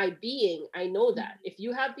all of my being, I know that if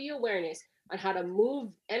you have the awareness on how to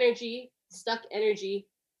move energy, stuck energy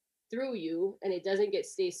through you, and it doesn't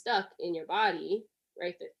stay stuck in your body,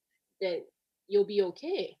 right? Then you'll be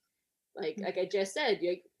okay. Like I just said,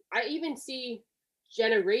 like I even see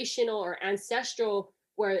generational or ancestral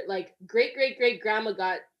where like great grandma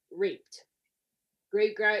got raped,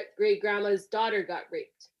 great grandma's daughter got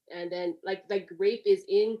raped, and then like rape is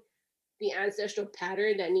in the ancestral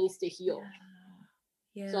pattern that needs to heal.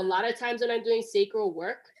 So a Yeah. lot of times when I'm doing sacral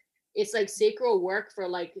work, it's like sacral work for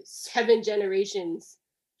like 7 generations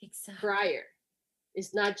Exactly. prior.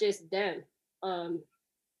 It's not just them. Um,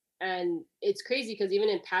 and it's crazy because even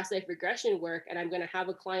in past life regression work, and I'm going to have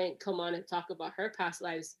a client come on and talk about her past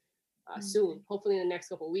lives soon, Mhm. hopefully in the next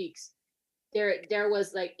couple of weeks. There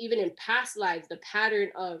was like, even in past lives, the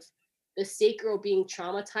pattern of the sacral being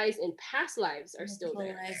traumatized in past lives are still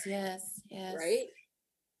Multiple there, lives. Yes. Yes. right?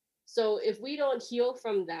 So if we don't heal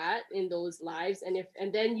from that in those lives, and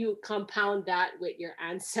then you compound that with your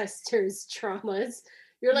ancestors' traumas,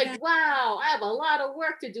 you're like, Yeah. wow, I have a lot of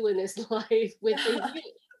work to do in this life with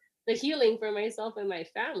the healing for myself and my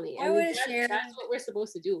family. I And want to that's share what we're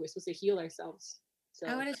supposed to do. We're supposed to heal ourselves.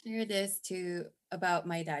 I So want to share this too about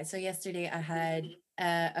my dad. So yesterday I mhm. had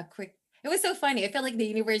a quick. It was so funny. I felt like the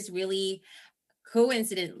universe really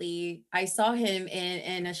coincidentally, I saw him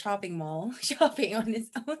in a shopping mall shopping on his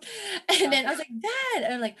own. And Yeah, then I was like, Dad.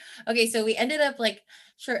 And I'm like, okay, so we ended up like,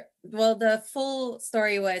 sure. Well, the full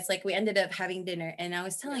story was like we ended up having dinner and I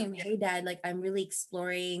was telling yeah, him, hey dad, like I'm really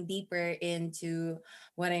exploring deeper into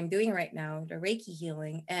what I'm doing right now, the Reiki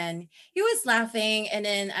healing. And he was laughing. And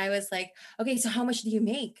then I was like, okay, so how much do you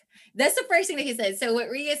make? That's the first thing that he said. So what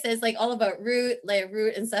Ria says, like all about root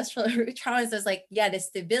ancestral root trauma says, like, yeah, the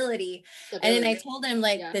stability. And then I stability. told him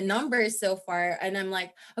like Yeah, the numbers so far, and I'm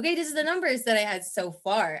like, okay, this is the numbers that I had so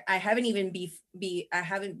far. I haven't even I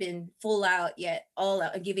haven't been full out yet, all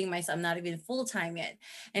out, giving myself, I'm not even full time yet.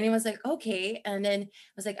 And he was like, okay. And then I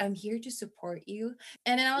was like, I'm here to support you.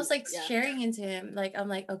 And then I was like yeah, sharing into him, like, I'm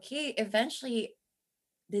like, okay, eventually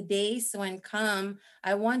the days when come,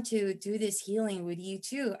 I want to do this healing with you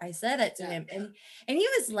too. I said that to yeah, him, and he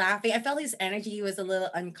was laughing. I felt his energy was a little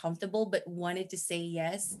uncomfortable, but wanted to say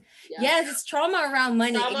yes. yeah. Yes, it's trauma around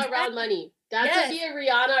money. Trauma around Exactly. money. That's what Yes. me and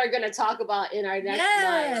Rihanna are gonna talk about in our next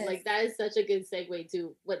live. Yes. Like that is such a good segue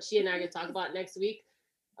to what she and I are gonna talk about next week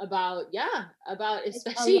about, yeah, about It's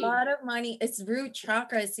a especially lot of money. It's root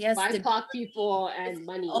chakras. Yes, the BIPOC people it's and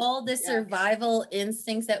money. all the Yeah, survival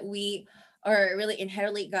instincts that we are really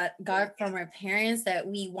inherently yeah, got from our parents that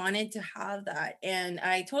we wanted to have that. And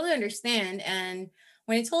I totally understand. And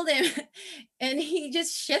when I told him, and he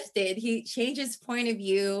just shifted, he changed his point of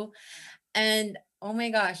view. And oh my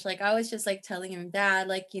gosh, like I was just like telling him, Dad,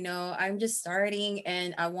 like, I'm just starting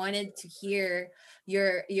and I wanted to hear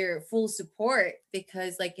your full support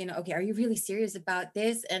because like, okay, are you really serious about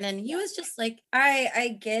this? And then he yeah, was just like,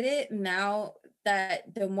 I get it now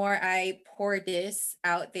that the more I pour this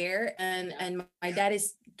out there yeah, and my dad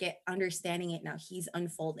is get understanding it now. He's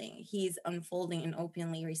unfolding and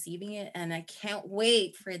openly receiving it. And I can't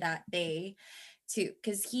wait for that day to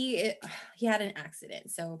because he had an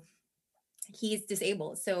accident. So he's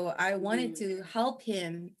disabled. So I wanted mhm, to help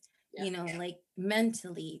him, yeah, like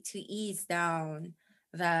mentally to ease down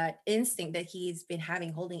that instinct that he's been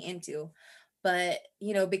having holding into. But,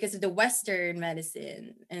 because of the Western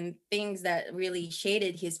medicine and things that really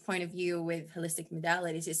shaded his point of view with holistic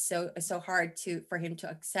modalities, it's so hard for him to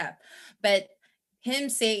accept. But him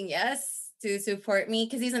saying yes to support me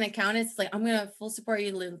because he's an accountant, it's like I'm gonna full support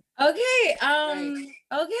you. Okay, right.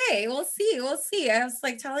 okay, we'll see. I was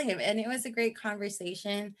like telling him, and it was a great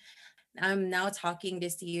conversation. I'm now talking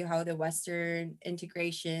this to you how the Western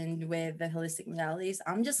integration with the holistic modalities.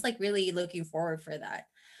 I'm just like really looking forward for that.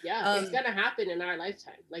 Yeah, it's Um, gonna happen in our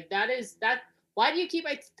lifetime. Like that is that. Why do you keep?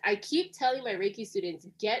 I keep telling my Reiki students,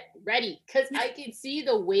 get ready, because I can see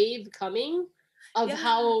the wave coming of yeah,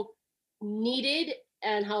 how needed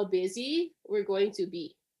and how busy we're going to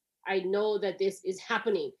be. I know that this is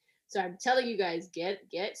happening, so I'm telling you guys,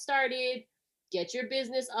 get started, get your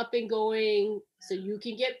business up and going, so you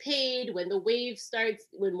can get paid when the wave starts,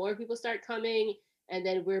 when more people start coming, and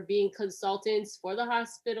then we're being consultants for the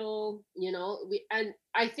hospital, and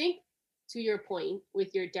I think, to your point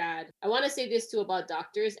with your dad, I want to say this too about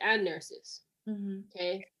doctors and nurses. mhm,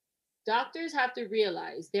 Okay, doctors have to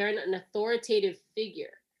realize they're an authoritative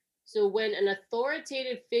figure. So when an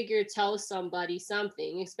authoritative figure tells somebody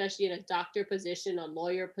something, especially in a doctor position, a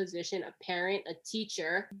lawyer position, a parent, a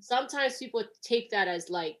teacher, sometimes people take that as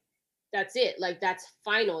like that's it, like that's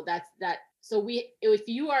final, that's that. So we if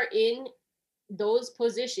you are in those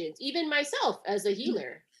positions, even myself as a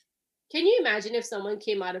healer, can you imagine if someone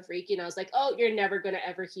came out of Reiki and I was like, oh, you're never going to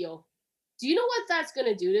ever heal? Do you know what that's going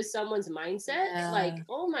to do to someone's mindset? yeah, Like,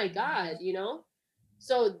 oh my yeah, God.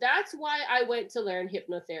 So that's why I went to learn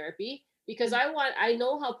hypnotherapy, because mhm, I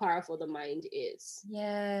know how powerful the mind is,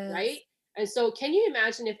 right? yes, And so, can you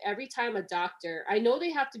imagine if every time a doctor, I know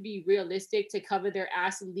they have to be realistic to cover their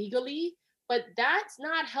ass legally, but that's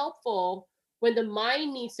not helpful when the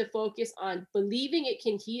mind needs to focus on believing it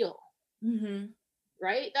can heal, mhm,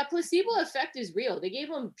 right? That placebo effect is real. They gave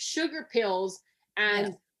them sugar pills yeah,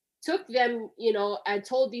 and took them, and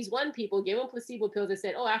told these one people, gave them placebo pills and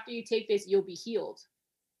said, oh, after you take this, you'll be healed.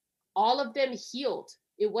 All of them healed.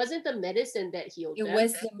 It wasn't the medicine that healed it them.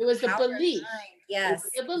 was the It was the power of belief. mind. It was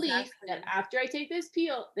Yes, the belief that exactly. after I take this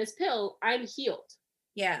pill, I'm healed,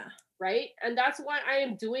 Yeah, right? And that's why I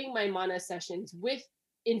am doing my mana sessions with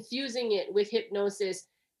infusing it with hypnosis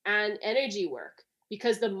and energy work,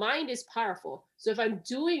 because the mind is powerful. So if I'm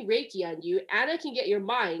doing Reiki on you, Anna can get your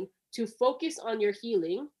mind to focus on your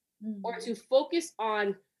healing or Mhm. to focus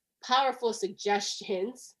on powerful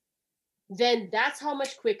suggestions, then that's how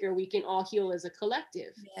much quicker we can all heal as a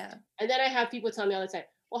collective. Yeah. And then I have people tell me all the time,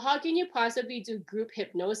 well, how can you possibly do group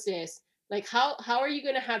hypnosis? Like, how are you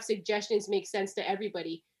going to have suggestions make sense to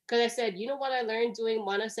everybody? Because I said, you know what I learned doing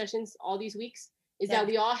mana sessions all these weeks is that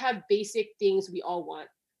Yeah. we all have basic things we all want.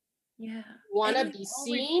 Yeah. We want And to we be all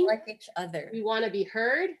seen. reflect each other. We want to be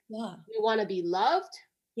heard. Yeah. We want to be loved.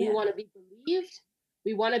 We Yeah. want to be believed.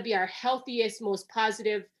 We want to be our healthiest, most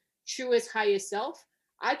positive, truest, highest self.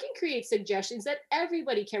 I can create suggestions that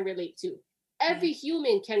everybody can relate to. Yeah. Every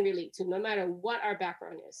human can relate to, no matter what our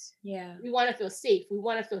background is. Yeah. We want to feel safe. We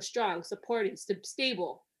want to feel strong, supported,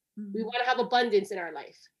 stable. We Mhm. want to have abundance in our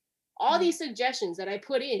life. All Yeah. these suggestions that I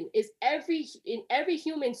put is every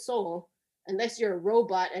human soul, unless you're a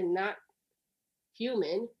robot and not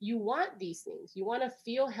human, you want these things. You want to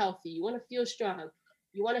feel healthy. You want to feel strong.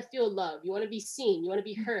 You want to feel love. You want to be seen. You want to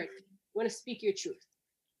be heard. You want to speak your truth.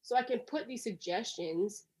 So I can put these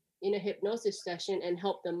suggestions in a hypnosis session and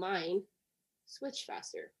help the mind switch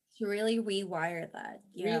faster, To really rewire that.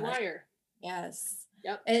 Yeah. rewire. Yes.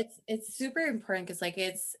 Yep. It's super important because like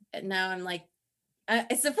it's now I'm like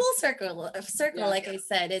it's a full circle circle Yeah. like I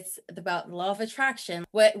said, it's about law of attraction.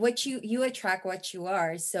 What you attract what you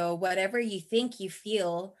are. So whatever you think you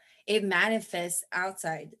feel, it manifests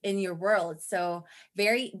outside in your world. So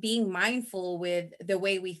very being mindful with the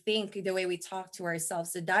way we think, the way we talk to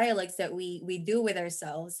ourselves, the dialogues that we do with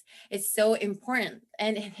ourselves, it's so important.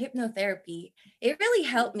 And in hypnotherapy, it really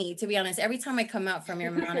helped me, to be honest. Every time I come out from your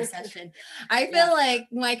Mana session, I Yeah. feel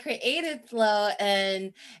like my creative flow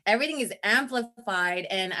and everything is amplified,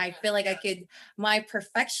 and I feel like I could, my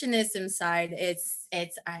perfectionism side,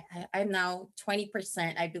 I'm now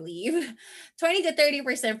 20%, I believe. 20 to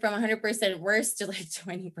 30% from 100% worse to like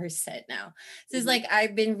 20% now. So it's Mhm. like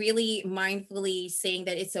I've been really mindfully saying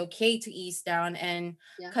that it's okay to ease down and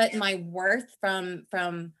Yeah. cut my worth from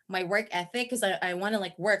my work ethic, because I want to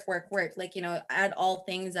like work, like, add all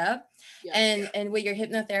things up. Yeah. And with your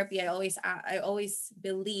hypnotherapy, I always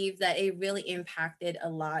believe that it really impacted a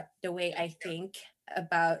lot the way I think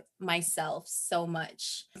about myself so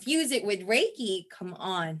much. Fuse it with Reiki, come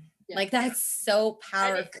on. Yeah. Like that's so And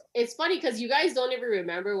powerful. it's funny because you guys don't even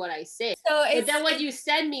remember what I say. So But it's then when you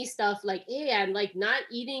send me stuff like, hey, I'm like not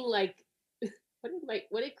eating like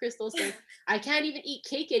what did Crystal say? I can't even eat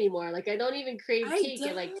cake anymore. Like I don't even crave I cake,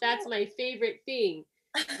 and like that's don't. my favorite thing.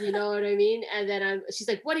 You know what I mean? And then she's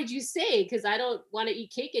like, "What did you say?" Because I don't want to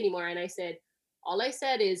eat cake anymore. And I said, all I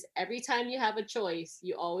said is, every time you have a choice,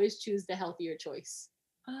 you always choose the healthier choice.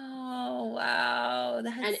 Oh wow, And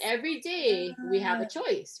that's every day we have a good.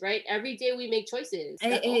 choice, right? Every day we make choices. It,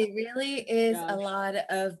 That's all. it really is Yeah. a lot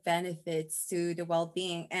of benefits to the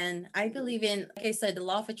well-being. And I Mhm. believe in, like I said, the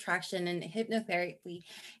law of attraction and hypnotherapy.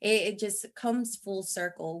 It just comes full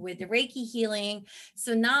circle with the Reiki healing.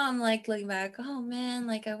 So now I'm like looking back, oh man,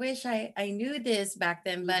 like I wish I knew this back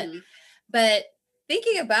then. Mhm. But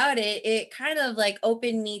thinking about it, it kind of like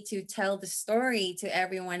opened me to tell the story to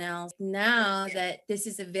everyone else. Now that this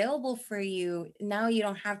is available for you, now you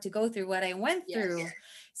don't have to go through what I went through. Yes.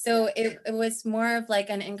 So Yeah. it was more of like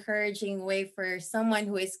an encouraging way for someone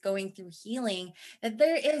who is going through healing, that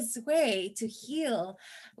there is way to heal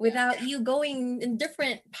Yeah. without you going in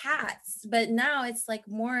different paths. But now it's like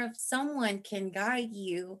more of someone can guide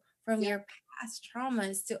you from Yeah. your past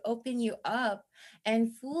traumas to open you up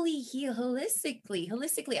and fully heal holistically.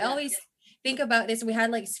 I Yeah. always think about this. We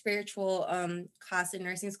had like spiritual class in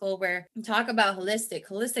nursing school where we talk about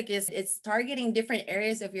holistic is, it's targeting different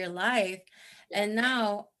areas of your life. Yeah. And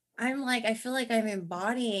now I'm like, I feel like I'm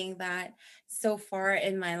embodying that so far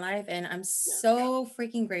in my life, and I'm Yeah. so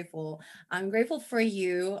freaking grateful. I'm grateful for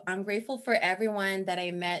you. I'm grateful for everyone that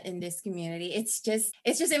I met in this community. It's just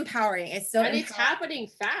empowering. It's so And it's empowering. happening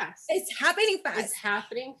fast. It's happening It's fast.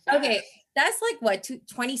 happening Okay, fast. that's like what,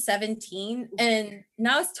 2017, and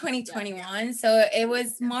now it's Yeah. 2021. So it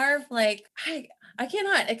was more of like I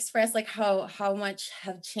cannot express like how much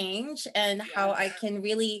have changed, and how Yeah. I can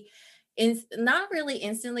really not really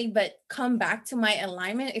instantly, but come back to my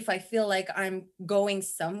alignment if I feel like I'm going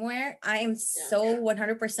somewhere. I am Yeah. so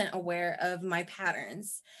 100% aware of my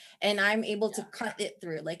patterns, and I'm able to Yeah. cut it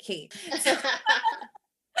through like, hey. So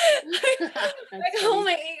That's I call funny.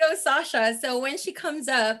 my ego Sasha. So when she comes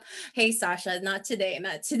up, hey Sasha, not today,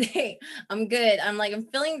 not today. I'm good. I'm like, I'm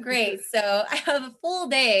feeling great. So I have a full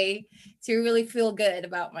day to really feel good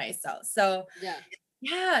about myself. So Yeah.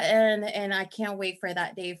 yeah, and I can't wait for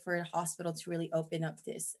that day for the hospital to really open up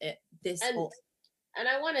this And whole. And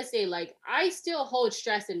I want to say, like, I still hold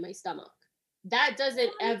stress in my stomach. That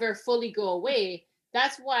doesn't ever fully go away.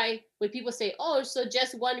 That's why when people say, oh, so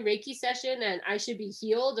just one Reiki session and I should be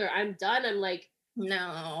healed or I'm done, I'm like,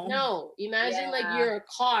 No. no. Imagine like Yeah. you're a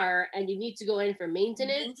car and you need to go in for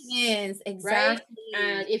maintenance, Maintenance, right?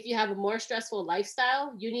 And exactly. if you have a more stressful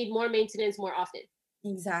lifestyle, you need more maintenance more often,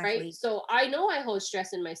 right? Exactly. So I know I hold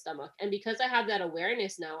stress in my stomach. And because I have that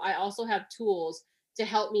awareness now, I also have tools to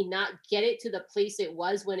help me not get it to the place it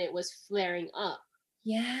was when it was flaring up,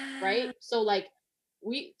 Yeah. right? So like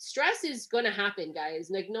we stress is going to happen, guys.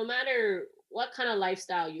 Like no matter what kind of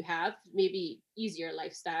lifestyle you have, maybe easier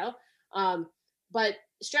lifestyle, um but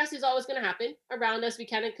stress is always going to happen around us. We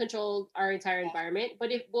cannot control our entire environment,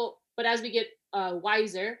 but if well but as we get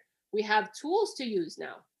wiser, we have tools to use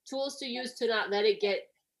now, tools to use to not let it get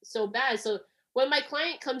so bad. So when my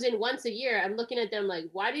client comes in once a year, I'm looking at them like,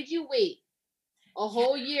 why did you wait a Yeah.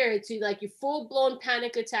 whole year to like your full blown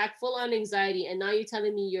panic attack, full on anxiety, and now you're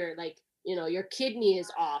telling me you're like, your kidney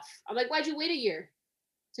is off? I'm like, why'd you wait a year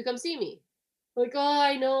to come see me? Like, oh,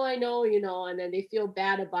 I know, and then they feel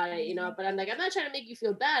bad about it, but I'm like, I'm not trying to make you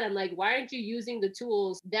feel bad. I'm like, why aren't you using the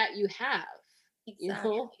tools that you have, you know,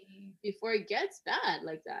 Exactly. before it gets bad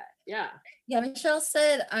like that? Yeah. Yeah, Michelle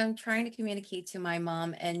said, I'm trying to communicate to my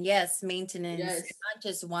mom. And yes, maintenance is Yes. not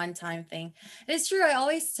just one time thing. And it's true. I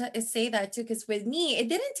always say that too, because with me, it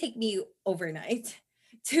didn't take me overnight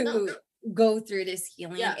No. to go through this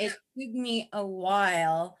healing. Yeah. It took me a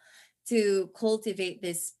while to cultivate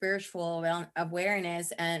this spiritual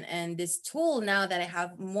awareness and this tool now that I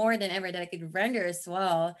have more than ever that I could render as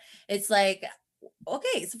well. It's like, okay,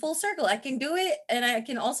 it's a full circle. I can do it and I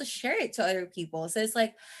can also share it to other people. So it's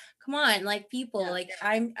like, come on, like people, Yeah. like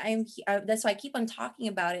that's why I keep on talking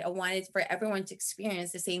about it. I wanted for everyone to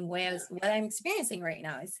experience the same way Yeah. as what I'm experiencing right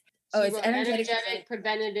now. She It's wrote energetic energetic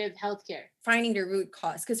preventative healthcare. finding the root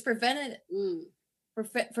cause because Mm.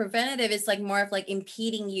 preventative is like more of like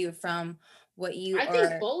impeding you from what you I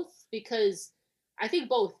think are. both because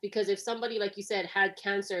if somebody, like you said, had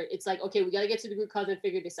cancer, it's like, okay, we got to get to the root cause and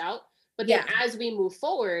figure this out. But then Yeah, as we move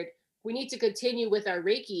forward, we need to continue with our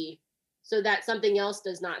Reiki so that something else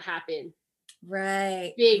does not happen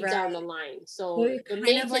right, big right. down the line. So So it the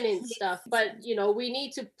kind of like maintenance stuff, makes but sense. we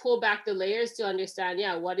need to pull back the layers to understand,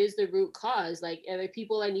 yeah, what is the root cause? Like, are there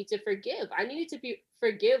people I need to forgive? I needed to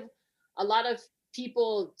forgive a lot of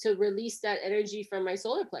people to release that energy from my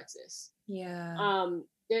solar plexus. Yeah.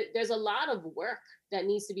 There's a lot of work that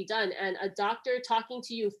needs to be done, and a doctor talking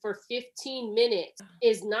to you for 15 minutes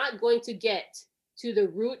is not going to get to the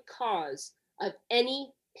root cause of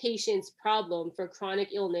any patient's problem for chronic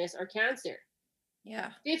illness or cancer.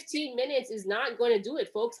 Yeah. 15 minutes is not going to do it,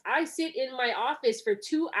 folks. I sit in my office for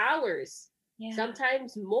 2 hours, Yeah.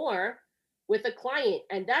 sometimes more, with a client,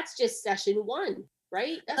 and that's just session one,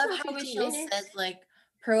 right? I That's love not how 15 Michelle said minutes. like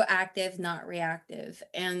proactive, not reactive.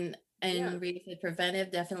 Yeah. And really said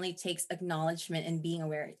preventive definitely takes acknowledgement and being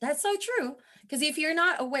aware. That's so true. Because if you're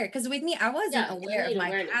not aware, because with me, I wasn't Yeah. You aware of need my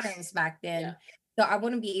awareness. patterns back Yeah. then. So I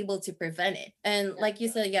wouldn't be able to prevent it. And Yeah. like you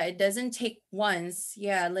said, yeah, it doesn't take once.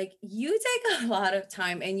 Yeah, like you take a lot of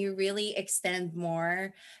time and you really extend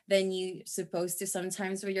more than you supposed to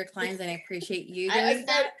sometimes with your clients. And I appreciate you I doing said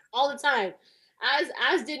that. all the time,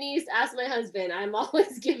 as Denise asked my husband, I'm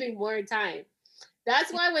always giving more time.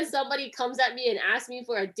 That's why when somebody comes at me and asks me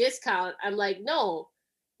for a discount, I'm like, no,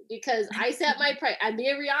 because I set my price. And me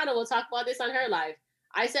and Rihanna will talk about this on her live.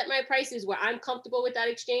 I set my prices where I'm comfortable with that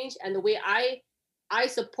exchange, and the way I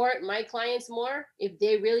support my clients more if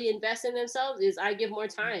they really invest in themselves is I give more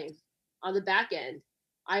time on the back end.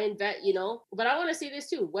 I invest, but I want to say this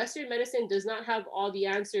too. Western medicine does not have all the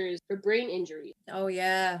answers for brain injury. Oh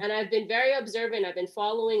yeah. And I've been very observant. I've been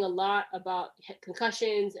following a lot about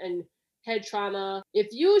concussions and head trauma. If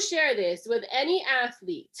you share this with any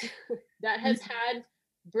athlete that has had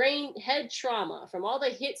brain head trauma from all the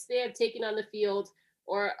hits they have taken on the field,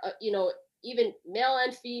 or even male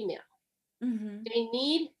and female, Mm-hmm. they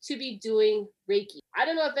need to be doing Reiki. I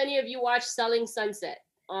don't know if any of you watch Selling Sunset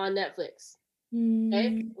on Netflix. Okay,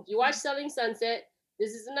 Mm-hmm. if you watch Selling Sunset,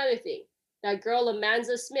 this is another thing. That girl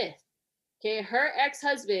Amanza Smith. Okay, her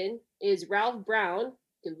ex-husband is Ralph Brown.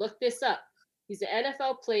 You can look this up. He's an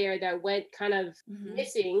NFL player that went kind of Mm-hmm.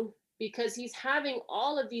 missing because he's having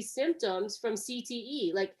all of these symptoms from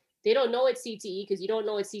CTE. Like they don't know it's CTE because you don't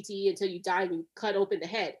know it's CTE until you die and you cut open the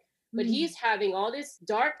head. But he's having all this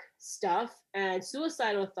dark stuff and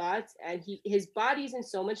suicidal thoughts, and his body's in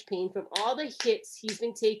so much pain from all the hits he's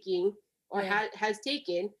been taking or Yeah. has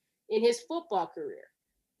taken in his football career.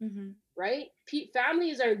 Mm-hmm. Right?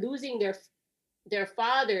 Families are losing their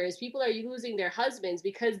fathers, people are losing their husbands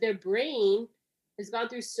because their brain has gone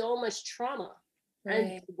through so much trauma.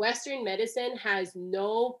 And Right. Western medicine has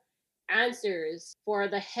no answers for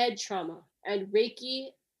the head trauma. And Reiki,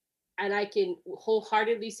 and I can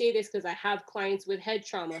wholeheartedly say this because I have clients with head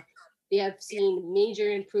trauma, they have seen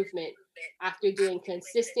major improvement after doing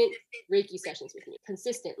consistent Reiki sessions with me.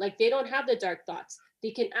 Consistent. Like they don't have the dark thoughts.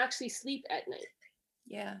 They can actually sleep at night,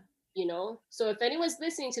 Yeah. you know? So if anyone's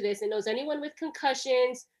listening to this and knows anyone with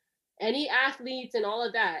concussions, any athletes and all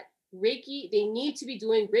of that, Reiki, they need to be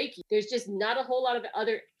doing Reiki. There's just not a whole lot of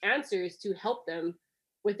other answers to help them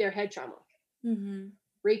with their head trauma. Mm-hmm.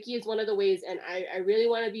 Reiki is one of the ways, and I really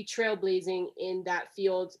want to be trailblazing in that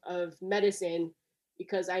field of medicine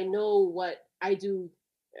because I know what I do,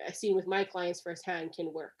 I've seen with my clients firsthand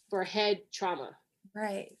can work for head trauma.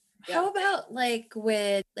 Right. Yeah. How about like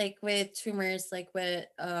with tumors, like with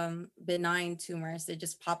benign tumors that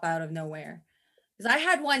just pop out of nowhere? Because I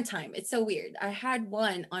had one time, it's so weird. I had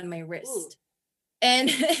one on my Mm, wrist.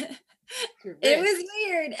 And your it was wrist.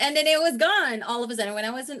 weird, and then it was gone all of a sudden when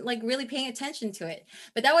I wasn't like really paying attention to it.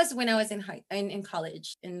 But that was when I was in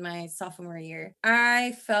college in my sophomore year.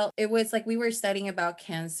 I felt it was like we were studying about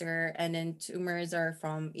cancer, and then tumors are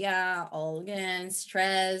from, yeah, all again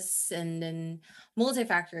stress and then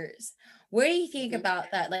multi-factors. What do you think Mhm.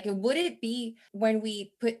 about that? Like, would it be when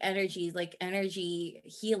we put energy, like energy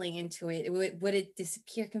healing into it, would it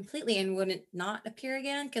disappear completely and would it not appear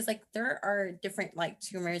again? Because like there are different like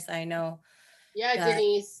tumors I know Yeah, that.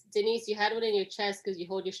 Denise, you had one in your chest because you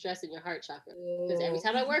hold your stress in your heart chakra. Because every Oh.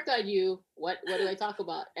 time I work on you, what do I talk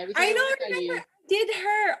about? Every time I I know, work I on remember you, I did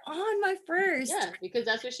her on my first. yeah, because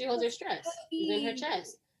that's where she holds her That's stress, is in her funny.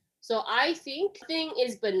 chest. So I think thing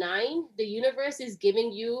is benign. The universe is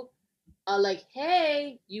giving you a like,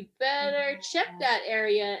 hey, you better check Yeah, that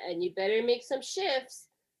area and you better make some shifts.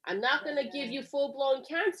 I'm not gonna give yeah, you full blown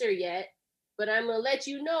cancer yet, but I'm gonna let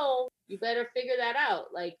you know you better figure that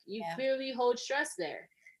out. Like you yeah, clearly hold stress there.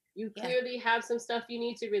 You yeah. clearly have some stuff you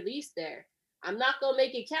need to release there. I'm not gonna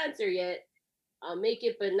make it cancer yet. I'll make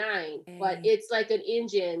it benign, but Okay. it's like an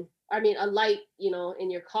engine. I mean, a light, in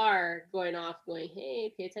your car going off, going,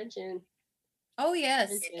 "Hey, pay attention, Oh yes,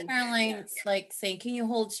 attention." Yeah. Caroline's like saying, "Can you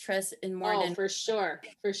hold stress in more Oh, than?" for sure,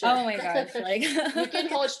 for sure. Oh my gosh, like You can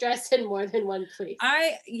hold stress in more than one place,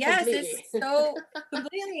 I yes, completely. it's so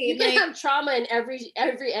completely You can like have trauma in every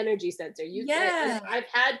energy center. yeah. I've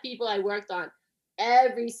had people I worked on.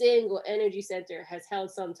 Every single energy center has held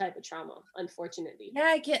some type of trauma, unfortunately. Yeah,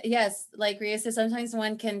 I can. Yes, like Ria said, sometimes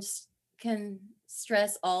one can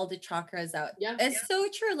stress all the chakras out. Yeah. It's so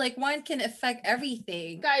true. Like one can affect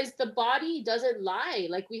everything. Guys, the body doesn't lie.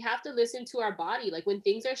 Like we have to listen to our body. Like when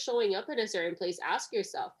things are showing up in a certain place, ask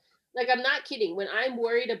yourself. Like I'm not kidding. When I'm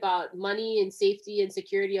worried about money and safety and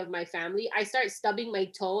security of my family, I start stubbing my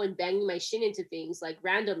toe and banging my shin into things like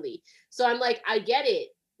randomly. So I'm like, I get it.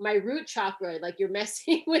 My root chakra, like you're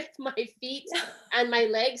messing with my feet and my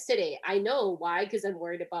legs today. I know why, because I'm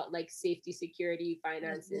worried about like safety, security,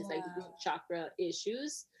 finances, like Yeah. root chakra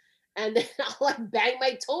issues, and then I'll like bang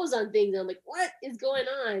my toes on things. I'm like, what is going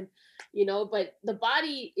on? But the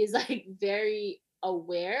body is like very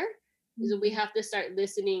aware. So we Mhm. have to start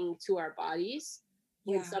listening to our bodies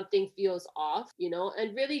when Yeah. something feels off,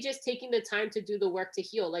 and really just taking the time to do the work to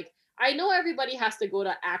heal. Like I know everybody has to go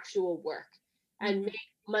to actual work and Mhm. make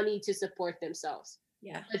money to support themselves.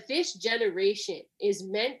 Yeah. But this generation is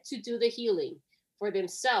meant to do the healing for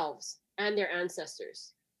themselves and their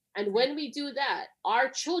ancestors. And Right. when we do that, our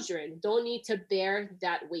children don't need to bear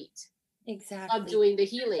that weight of Exactly. doing the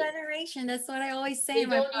Future healing. generation. That's what I always say They in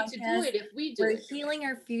my don't need to do podcast. it if we do We're it. healing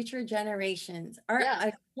our future generations. Our Yeah.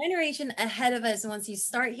 a generation ahead of us. Once you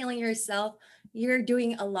start healing yourself, you're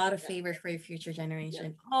doing a lot of Yeah. favor for your future Yeah.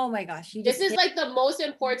 generation. Oh my gosh, you This just is hit like the most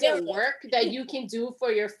important millions work of that you people. can do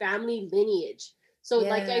for your family lineage. So,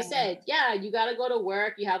 like I Yeah. said, yeah, you got to go to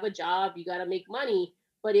work, you have a job, you got to make money.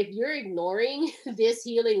 But if you're ignoring this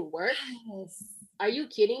healing work, Yes. are you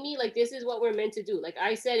kidding me? Like, this is what we're meant to do. Like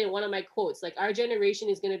I said in one of my quotes, like, our generation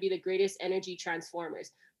is going to be the greatest energy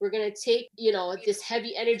transformers. We're going to take, this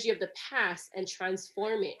heavy energy of the past and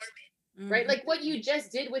transform it, right? Mhm. Like what you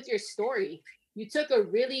just did with your story. You took a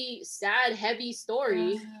really sad, heavy Yeah.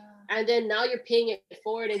 story, and then now you're paying it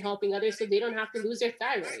forward and helping others so they don't have to lose their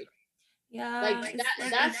thyroid. Like Yeah. It's that like a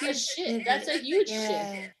that's a huge shift. That's pivot. a huge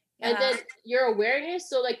shift. Yeah. And Yeah. then your awareness,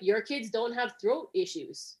 so like your kids don't have throat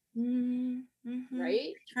issues, Mm-hmm.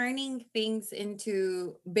 right? Turning things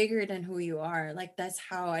into bigger than who you are. Like that's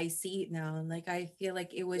how I see it now. Like I feel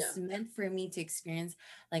like it Yeah. was meant for me to experience.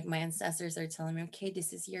 Like my ancestors are telling me, okay,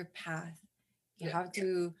 this is your path. You Yeah. have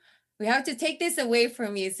to we have to take this away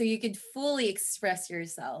from you so you could fully express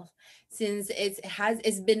yourself, since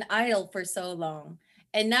it's been idle for so long.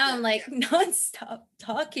 And now Yeah. I'm like nonstop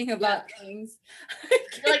talking Yeah. about things.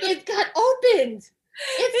 You're like, it got opened.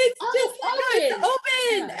 It's It's all just now it's open.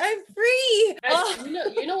 open. Yeah. I'm free. And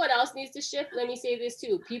Oh, you know what else needs to shift? Let me say this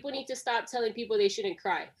too. People need to stop telling people they shouldn't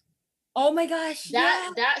cry. oh my gosh, yeah.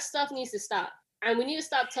 That stuff needs to stop. And we need to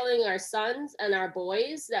stop telling our sons and our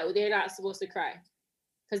boys that they're not supposed to cry.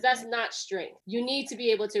 Because that's not strength. You need to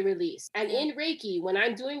be able to release. And Yeah. in Reiki, when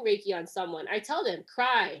I'm doing Reiki on someone, I tell them,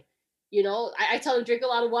 cry. You know, I tell them drink a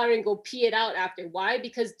lot of water and go pee it out after. Why?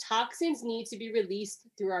 Because toxins need to be released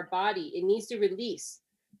through our body. It needs to release.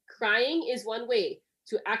 Crying is one way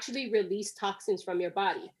to actually release toxins from your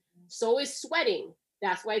body. So is sweating.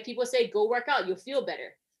 That's why people say go work out, you'll feel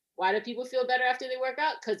better. Why do people feel better after they work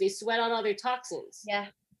out? Because they sweat out all their toxins. Yeah.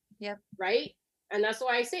 Yep. Right? And that's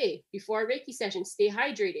why I say before a Reiki session, stay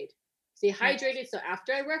hydrated. Stay hydrated. So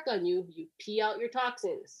after I work on you, you pee out your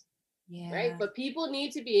toxins. Yeah. Right? But people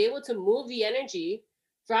need to be able to move the energy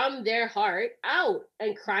from their heart out.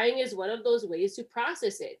 And crying is one of those ways to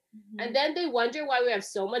process it. Mm-hmm. And then they wonder why we have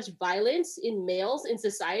so much violence in males in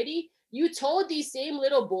society. You told these same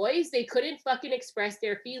little boys they couldn't fucking express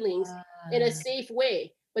their feelings in a safe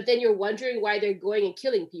way. But then you're wondering why they're going and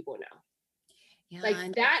killing people now. Yeah,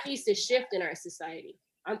 Like that needs to shift in our society.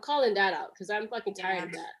 I'm calling that out because I'm fucking tired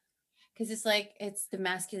of that. Because it's like it's the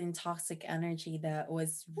masculine toxic energy that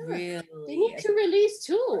was really they need to release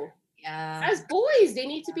too. Yeah. As boys, they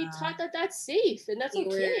need to be taught that that's safe and that's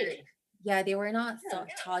okay. They were not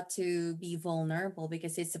taught to be vulnerable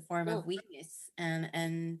because it's a form of weakness,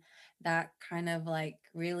 and that kind of like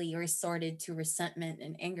really resorted to resentment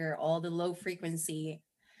and anger, all the low frequency,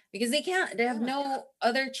 because they have no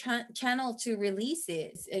other channel to release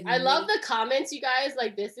it. I love the comments, you guys.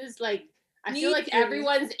 Like this is like I feel like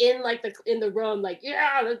everyone's in like in the room, like,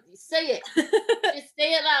 yeah, say it. Just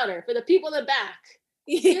say it louder for the people in the back.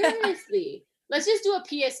 Seriously. Let's just do a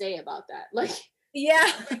PSA about that. Like,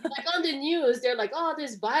 like on the news, they're like, oh,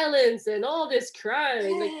 there's violence and all this crime.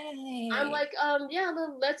 Like, I'm like, yeah,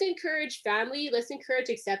 let's encourage family, let's encourage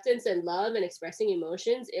acceptance and love and expressing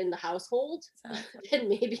emotions in the household. Then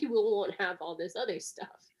maybe we won't have all this other stuff.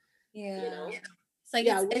 Yeah. You know? It's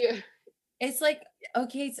like it's like,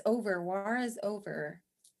 okay, it's over. War is over.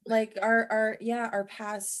 Like our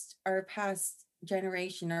past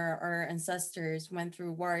generation, our ancestors went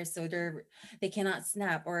through war, so they cannot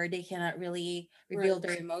snap, or they cannot really reveal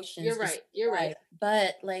their emotions. You're right.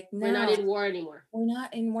 But like now we're not in war anymore. We're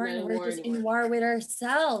not in war. We're just in war with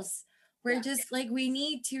ourselves. We're just like, we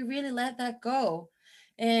need to really let that go.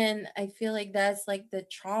 And I feel like that's like the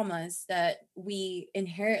traumas that we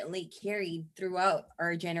inherently carried throughout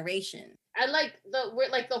our generation. I like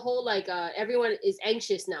the whole like everyone is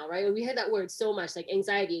anxious now, right? We hear that word so much, like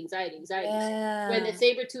anxiety. Yeah. When the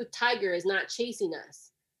saber-toothed tiger is not chasing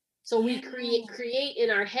us. So we create in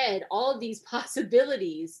our head all of these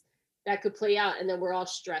possibilities that could play out, and then we're all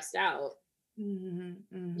stressed out. You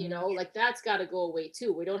know, like that's got to go away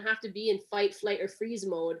too. We don't have to be in fight, flight, or freeze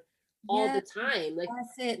mode all the time. Like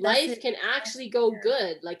life can actually go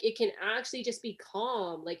good. Like it can actually just be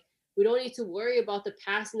calm. Like we don't need to worry about the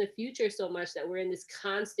past and the future so much that we're in this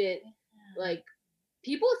constant, like,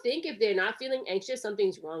 people think if they're not feeling anxious,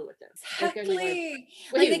 something's wrong with them. Exactly.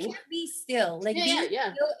 Like they can't be still. Like being still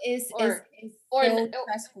is so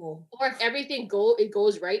stressful. Or if everything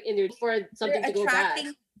goes right and there's for something to go bad.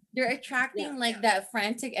 They're attracting like that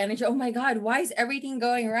frantic energy. Oh my God, why is everything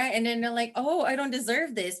going right? And then they're like, oh, I don't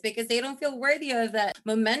deserve this, because they don't feel worthy of that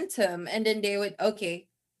momentum. And then they would, okay,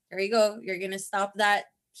 there you go. You're going to stop that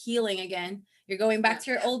healing again. You're going back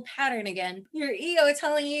to your old pattern again. Your ego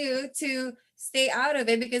telling you to stay out of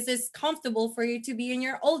it because it's comfortable for you to be in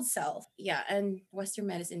your old self. Yeah. And Western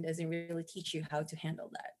medicine doesn't really teach you how to handle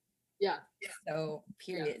that. Yeah. So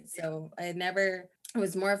period. So it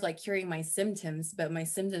was more of like curing my symptoms, but my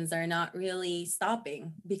symptoms are not really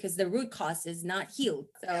stopping because the root cause is not healed.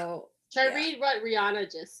 So should I read what Rihanna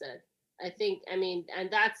just said? I mean,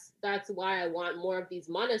 and that's why I want more of these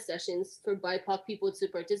mana sessions for BIPOC people to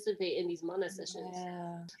participate in these mana sessions.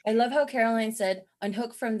 Yeah. I love how Caroline said,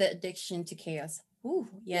 unhook from the addiction to chaos. Ooh,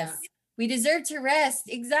 yes. Yeah. We deserve to rest.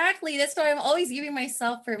 Exactly. That's why I'm always giving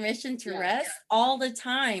myself permission to rest all the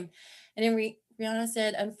time. And then Rihanna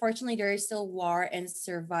said, unfortunately, there is still war and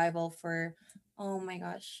survival for, oh my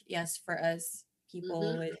gosh, yes, for us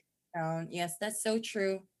people with down. Yes, that's so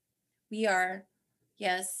true. We are.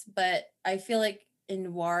 Yes, but I feel like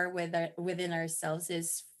in war within ourselves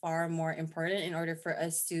is far more important in order for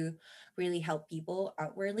us to really help people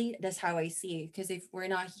outwardly. That's how I see it. Because if we're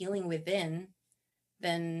not healing within,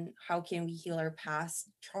 then how can we heal our past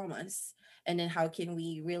traumas? And then how can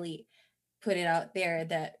we really put it out there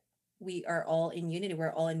that we are all in unity,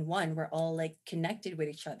 we're all in one, we're all like connected with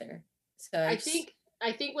each other. So I it's think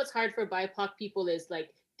I think what's hard for BIPOC people is like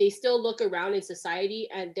they still look around in society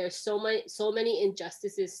and there's so many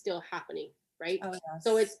injustices still happening, right? oh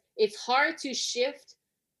So yes, it's hard to shift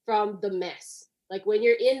from the mess. Like when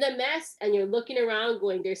you're in the mess and you're looking around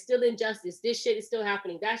going, there's still injustice. This shit is still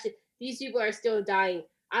happening. That shit, these people are still dying.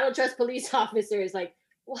 I don't trust police officers. Like,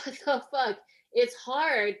 what the fuck? It's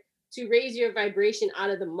hard to raise your vibration out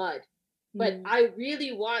of the mud. But mm, I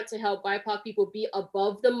really want to help BIPOC people be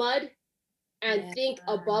above the mud and yeah, think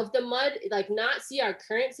above the mud, like not see our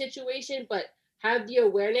current situation, but have the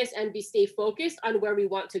awareness and be stay focused on where we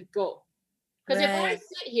want to go. Because if I right,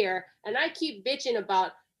 sit here and I keep bitching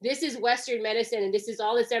about this is Western medicine and this is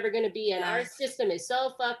all it's ever going to be, and yeah, our system is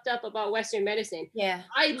so fucked up about Western medicine, yeah,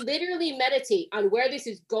 I literally meditate on where this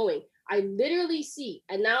is going. I literally see,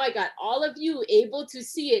 and now I got all of you able to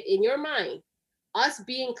see it in your mind, us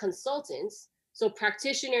being consultants, so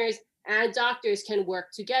practitioners and doctors can work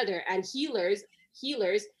together, and healers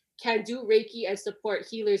can do Reiki and support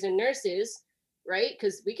healers and nurses, right?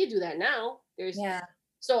 Because we could do that now. There's yeah,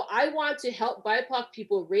 so I want to help BIPOC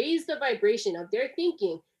people raise the vibration of their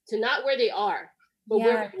thinking to not where they are, but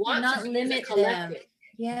where we yeah, to want to not be as a limit them. collective.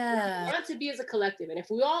 Where we Yeah, want to be as a collective. And if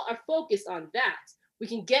we all are focused on that, we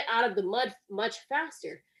can get out of the mud much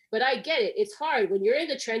faster. But I get it. It's hard when you're in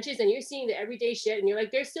the trenches and you're seeing the everyday shit and you're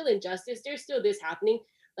like, there's still injustice, there's still this happening.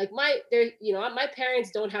 Like my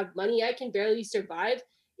parents don't have money. I can barely survive.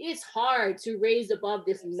 It's hard to raise above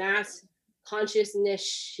this mass consciousness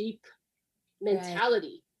sheep right,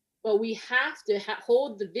 mentality, but we have to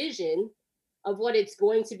hold the vision of what it's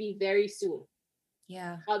going to be very soon.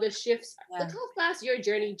 yeah, How the shifts, look yeah, how fast your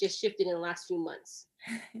journey just shifted in the last few months.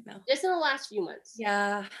 I know, Just in the last few months.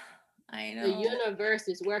 yeah, I The know. universe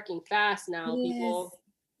is working fast It now, is. people.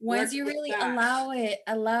 Once you Working really fast. allow it,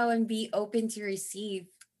 allow and be open to receive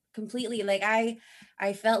completely. Like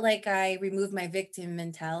I felt like I removed my victim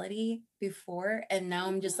mentality before, and now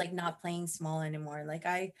I'm just Mhm. like not playing small anymore. Like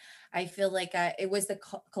I feel like it was the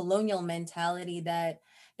colonial mentality, that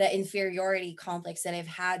inferiority complex that I've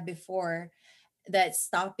had before, that's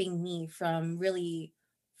stopping me from really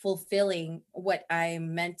fulfilling what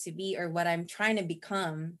I'm meant to be or what I'm trying to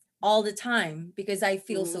become all the time, because I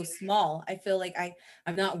feel Mhm. so small. I feel like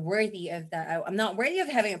I'm not worthy of that. I'm not worthy of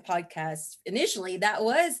having a podcast. Initially, that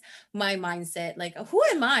was my mindset. Like, who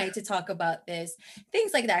am I to talk about this?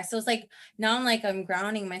 Things like that. So it's like now I'm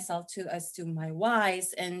grounding myself to as to my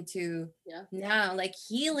whys, and to Yeah. now like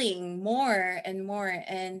healing more and more.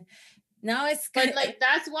 And now it's But good. like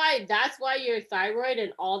that's why your thyroid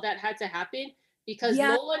and all that had to happen because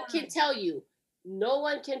Yeah, no one can tell you, no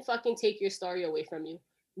one can fucking take your story away from you.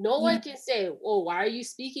 No yeah, one can say, "Oh, why are you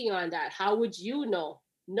speaking on that? How would you know?"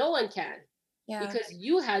 No one can yeah. because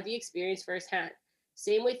you had the experience firsthand.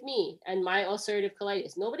 Same with me and my ulcerative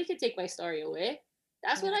colitis. Nobody can take my story away.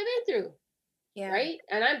 That's what Yeah, I've been through, yeah, right?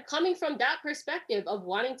 And I'm coming from that perspective of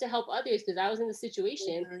wanting to help others because I was in the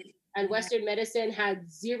situation totally. and Yeah, Western medicine had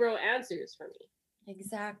zero answers for me.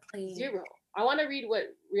 exactly. Zero. I want to read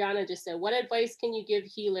what Rihanna just said. What advice can you give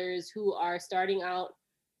healers who are starting out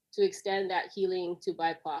to extend that healing to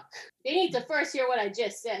BIPOC? They need to first hear what I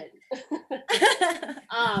just said.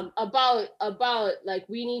 About like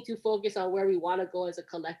we need to focus on where we want to go as a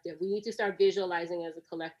collective. We need to start visualizing as a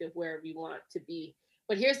collective where we want to be.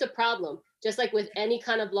 But here's the problem. Just like with any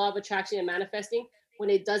kind of law of attraction and manifesting, when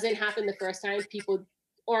it doesn't happen the first time, people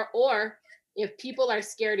or if people are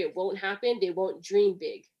scared it won't happen, they won't dream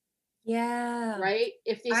big, Yeah. right?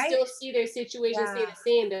 If they I still see their situation stay yeah. the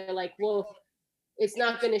same, they're like, well, it's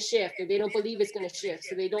not going to shift, or they don't believe it's going to shift.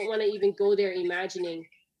 So they don't want to even go there imagining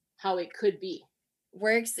how it could be.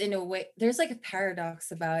 Works in a way. There's like a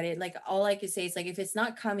paradox about it. Like all I could say is like if it's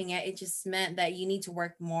not coming out, it just meant that you need to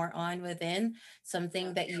work more on within Yeah.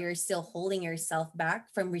 something that you're still holding yourself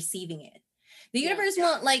back from receiving it. The Yeah. universe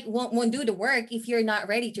won't do the work if you're not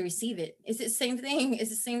ready to receive it. It's the same thing. It's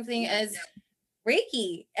the same thing Yeah. as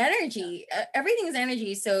Reiki, energy. Everything is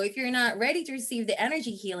energy. So if you're not ready to receive the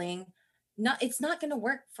energy healing, it's not going to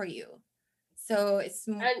work for you. So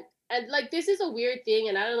And like this is a weird thing,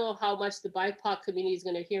 and I don't know how much the BIPOC community is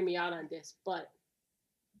going to hear me out on this, but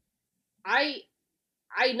I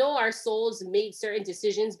I know our souls made certain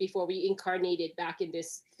decisions before we incarnated back in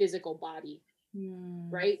this physical body, hmm,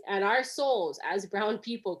 right? And our souls, as brown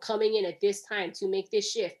people coming in at this time to make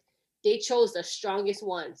this shift, they chose the strongest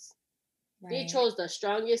ones. They right, chose the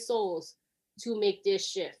strongest souls to make this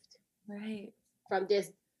shift right. from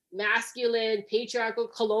this masculine, patriarchal,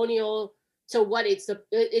 colonial to what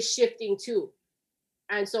it's shifting to.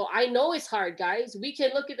 And so I know it's hard, guys. We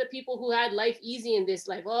can look at the people who had life easy in this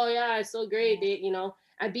life. Oh yeah, it's so great,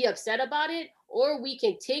 and be upset about it. Or we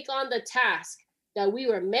can take on the task that we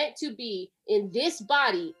were meant to be in this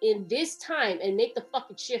body, in this time, and make the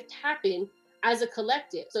fucking shift happen as a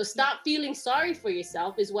collective. So stop feeling sorry for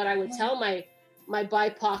yourself is what I would tell my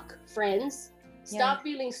BIPOC friends. Stop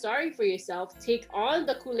feeling sorry for yourself. Take on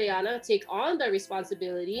the kuleana, take on the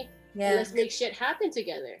responsibility, and let's make shit happen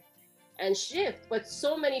together and shift. But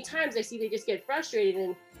so many times I see they just get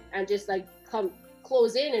frustrated and just like come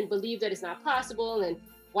close in and believe that it's not possible. And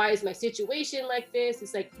why is my situation like this?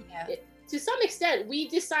 It's like, to some extent,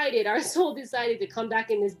 our soul decided to come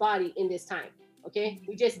back in this body in this time. Okay.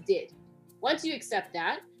 We just did. Once you accept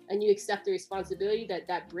that and you accept the responsibility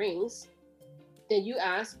that brings, then you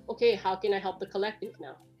ask, okay, how can I help the collective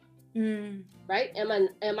now? Right? Am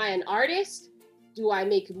I an artist? Do I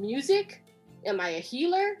make music? Am I a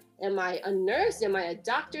healer? Am I a nurse? Am I a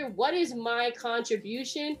doctor? What is my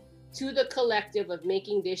contribution to the collective of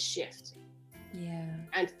making this shift? Yeah.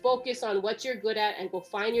 And focus on what you're good at and go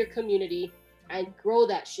find your community and grow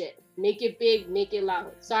that shit. Make it big, make it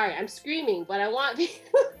loud. Sorry, I'm screaming, but I want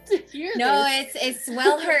people to hear this. It's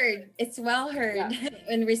well heard. It's well heard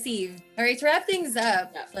and received. All right, to wrap things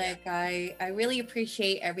up, I really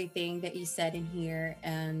appreciate everything that you said in here.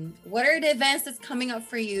 And what are the events that's coming up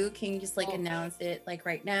for you? Can you just announce it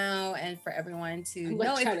right now and for everyone to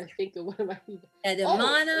know? I'm trying to think of what am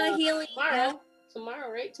I healing.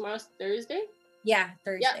 Tomorrow, right? Tomorrow's Thursday? Yeah,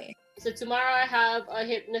 Thursday. Yeah. So tomorrow I have a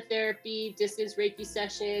hypnotherapy distance Reiki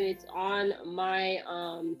session. It's on my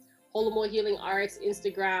Holomo Healing Arts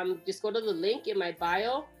Instagram. Just go to the link in my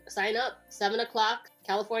bio. Sign up, 7 o'clock,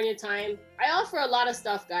 California time. I offer a lot of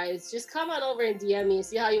stuff, guys. Just come on over and DM me and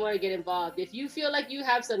see how you want to get involved. If you feel like you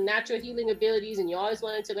have some natural healing abilities and you always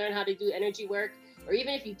wanted to learn how to do energy work, or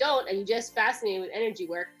even if you don't and you're just fascinated with energy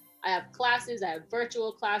work, I have classes. I have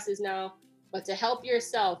virtual classes now. But to help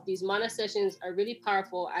yourself, these mana sessions are really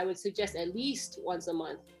powerful. I would suggest at least once a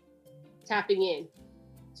month tapping in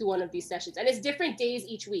to one of these sessions. And it's different days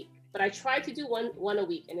each week, but I try to do one a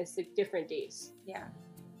week and it's different days. Yeah.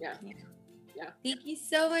 Yeah. Thank you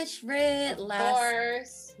so much, Britt. Of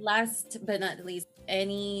course. Last but not least,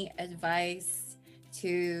 any advice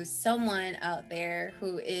to someone out there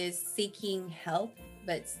who is seeking help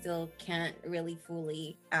but still can't really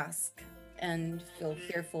fully ask and feel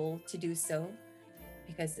fearful to do so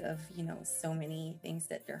because of, so many things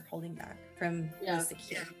that they're holding back from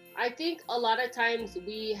secure. I think a lot of times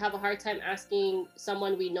we have a hard time asking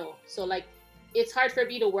someone we know. So it's hard for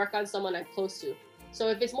me to work on someone I'm close to. So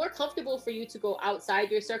if it's more comfortable for you to go outside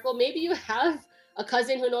your circle, maybe you have a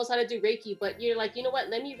cousin who knows how to do Reiki, but you're like, you know what,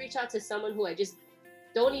 let me reach out to someone who I just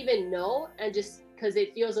don't even know, and just because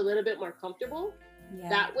it feels a little bit more comfortable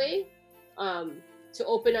that way. To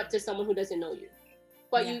open up to someone who doesn't know you,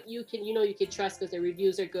 but you can trust because their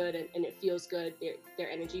reviews are good and it feels good. Their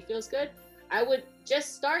energy feels good. I would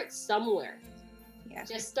just start somewhere.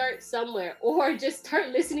 Just start somewhere, or just start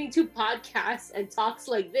listening to podcasts and talks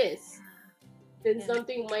like this. Then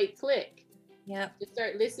something might click. Just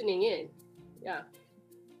start listening in.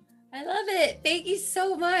 I love it. Thank you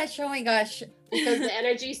so much. Oh my gosh. Because the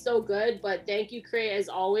energy is so good. But thank you, Cray, as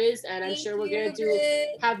always. And I'm sure we're gonna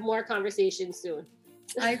have more conversations soon.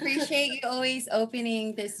 I appreciate you always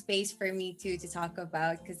opening this space for me to talk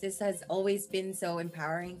about, because this has always been so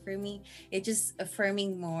empowering for me. It's just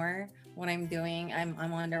affirming more what I'm doing. I'm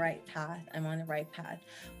on the right path.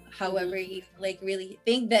 However, you really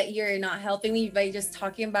think that you're not helping me by just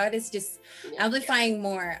talking about it. It's just amplifying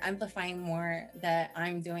more that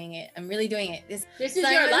I'm doing it. I'm really doing it. This is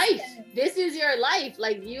your life. This is your life.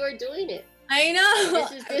 You are doing it. I know.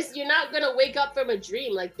 This you're not gonna wake up from a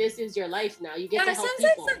dream. This is your life now. You get to help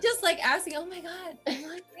sometimes people. I'm just asking, oh my God, I'm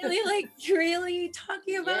really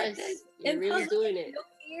talking about this. You're really doing it.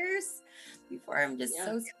 Years before, I'm just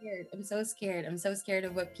so scared. I'm so scared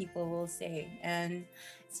of what people will say. And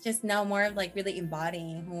it's just now more of really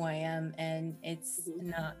embodying who I am. And it's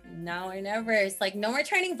not now or never. It's no more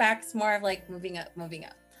turning back. It's more of moving up.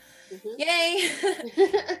 Yay.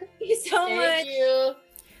 Thank you so much. Thank you.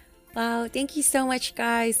 Wow, thank you so much,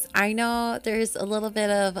 guys. I know there's a little bit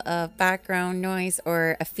of a background noise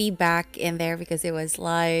or a feedback in there because it was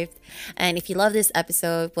live. And if you love this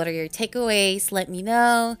episode, what are your takeaways? Let me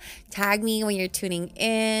know. Tag me when you're tuning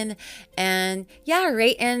in. And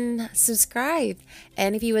rate and subscribe.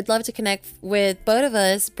 And if you would love to connect with both of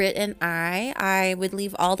us, Britt and I would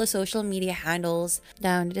leave all the social media handles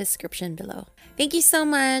down in the description below. Thank you so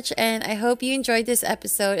much, and I hope you enjoyed this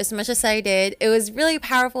episode as much as I did. It was really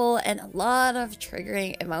powerful and a lot of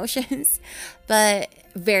triggering emotions, but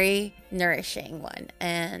very nourishing one.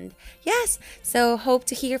 And yes, so hope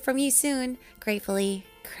to hear from you soon. Gratefully,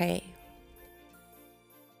 Cray.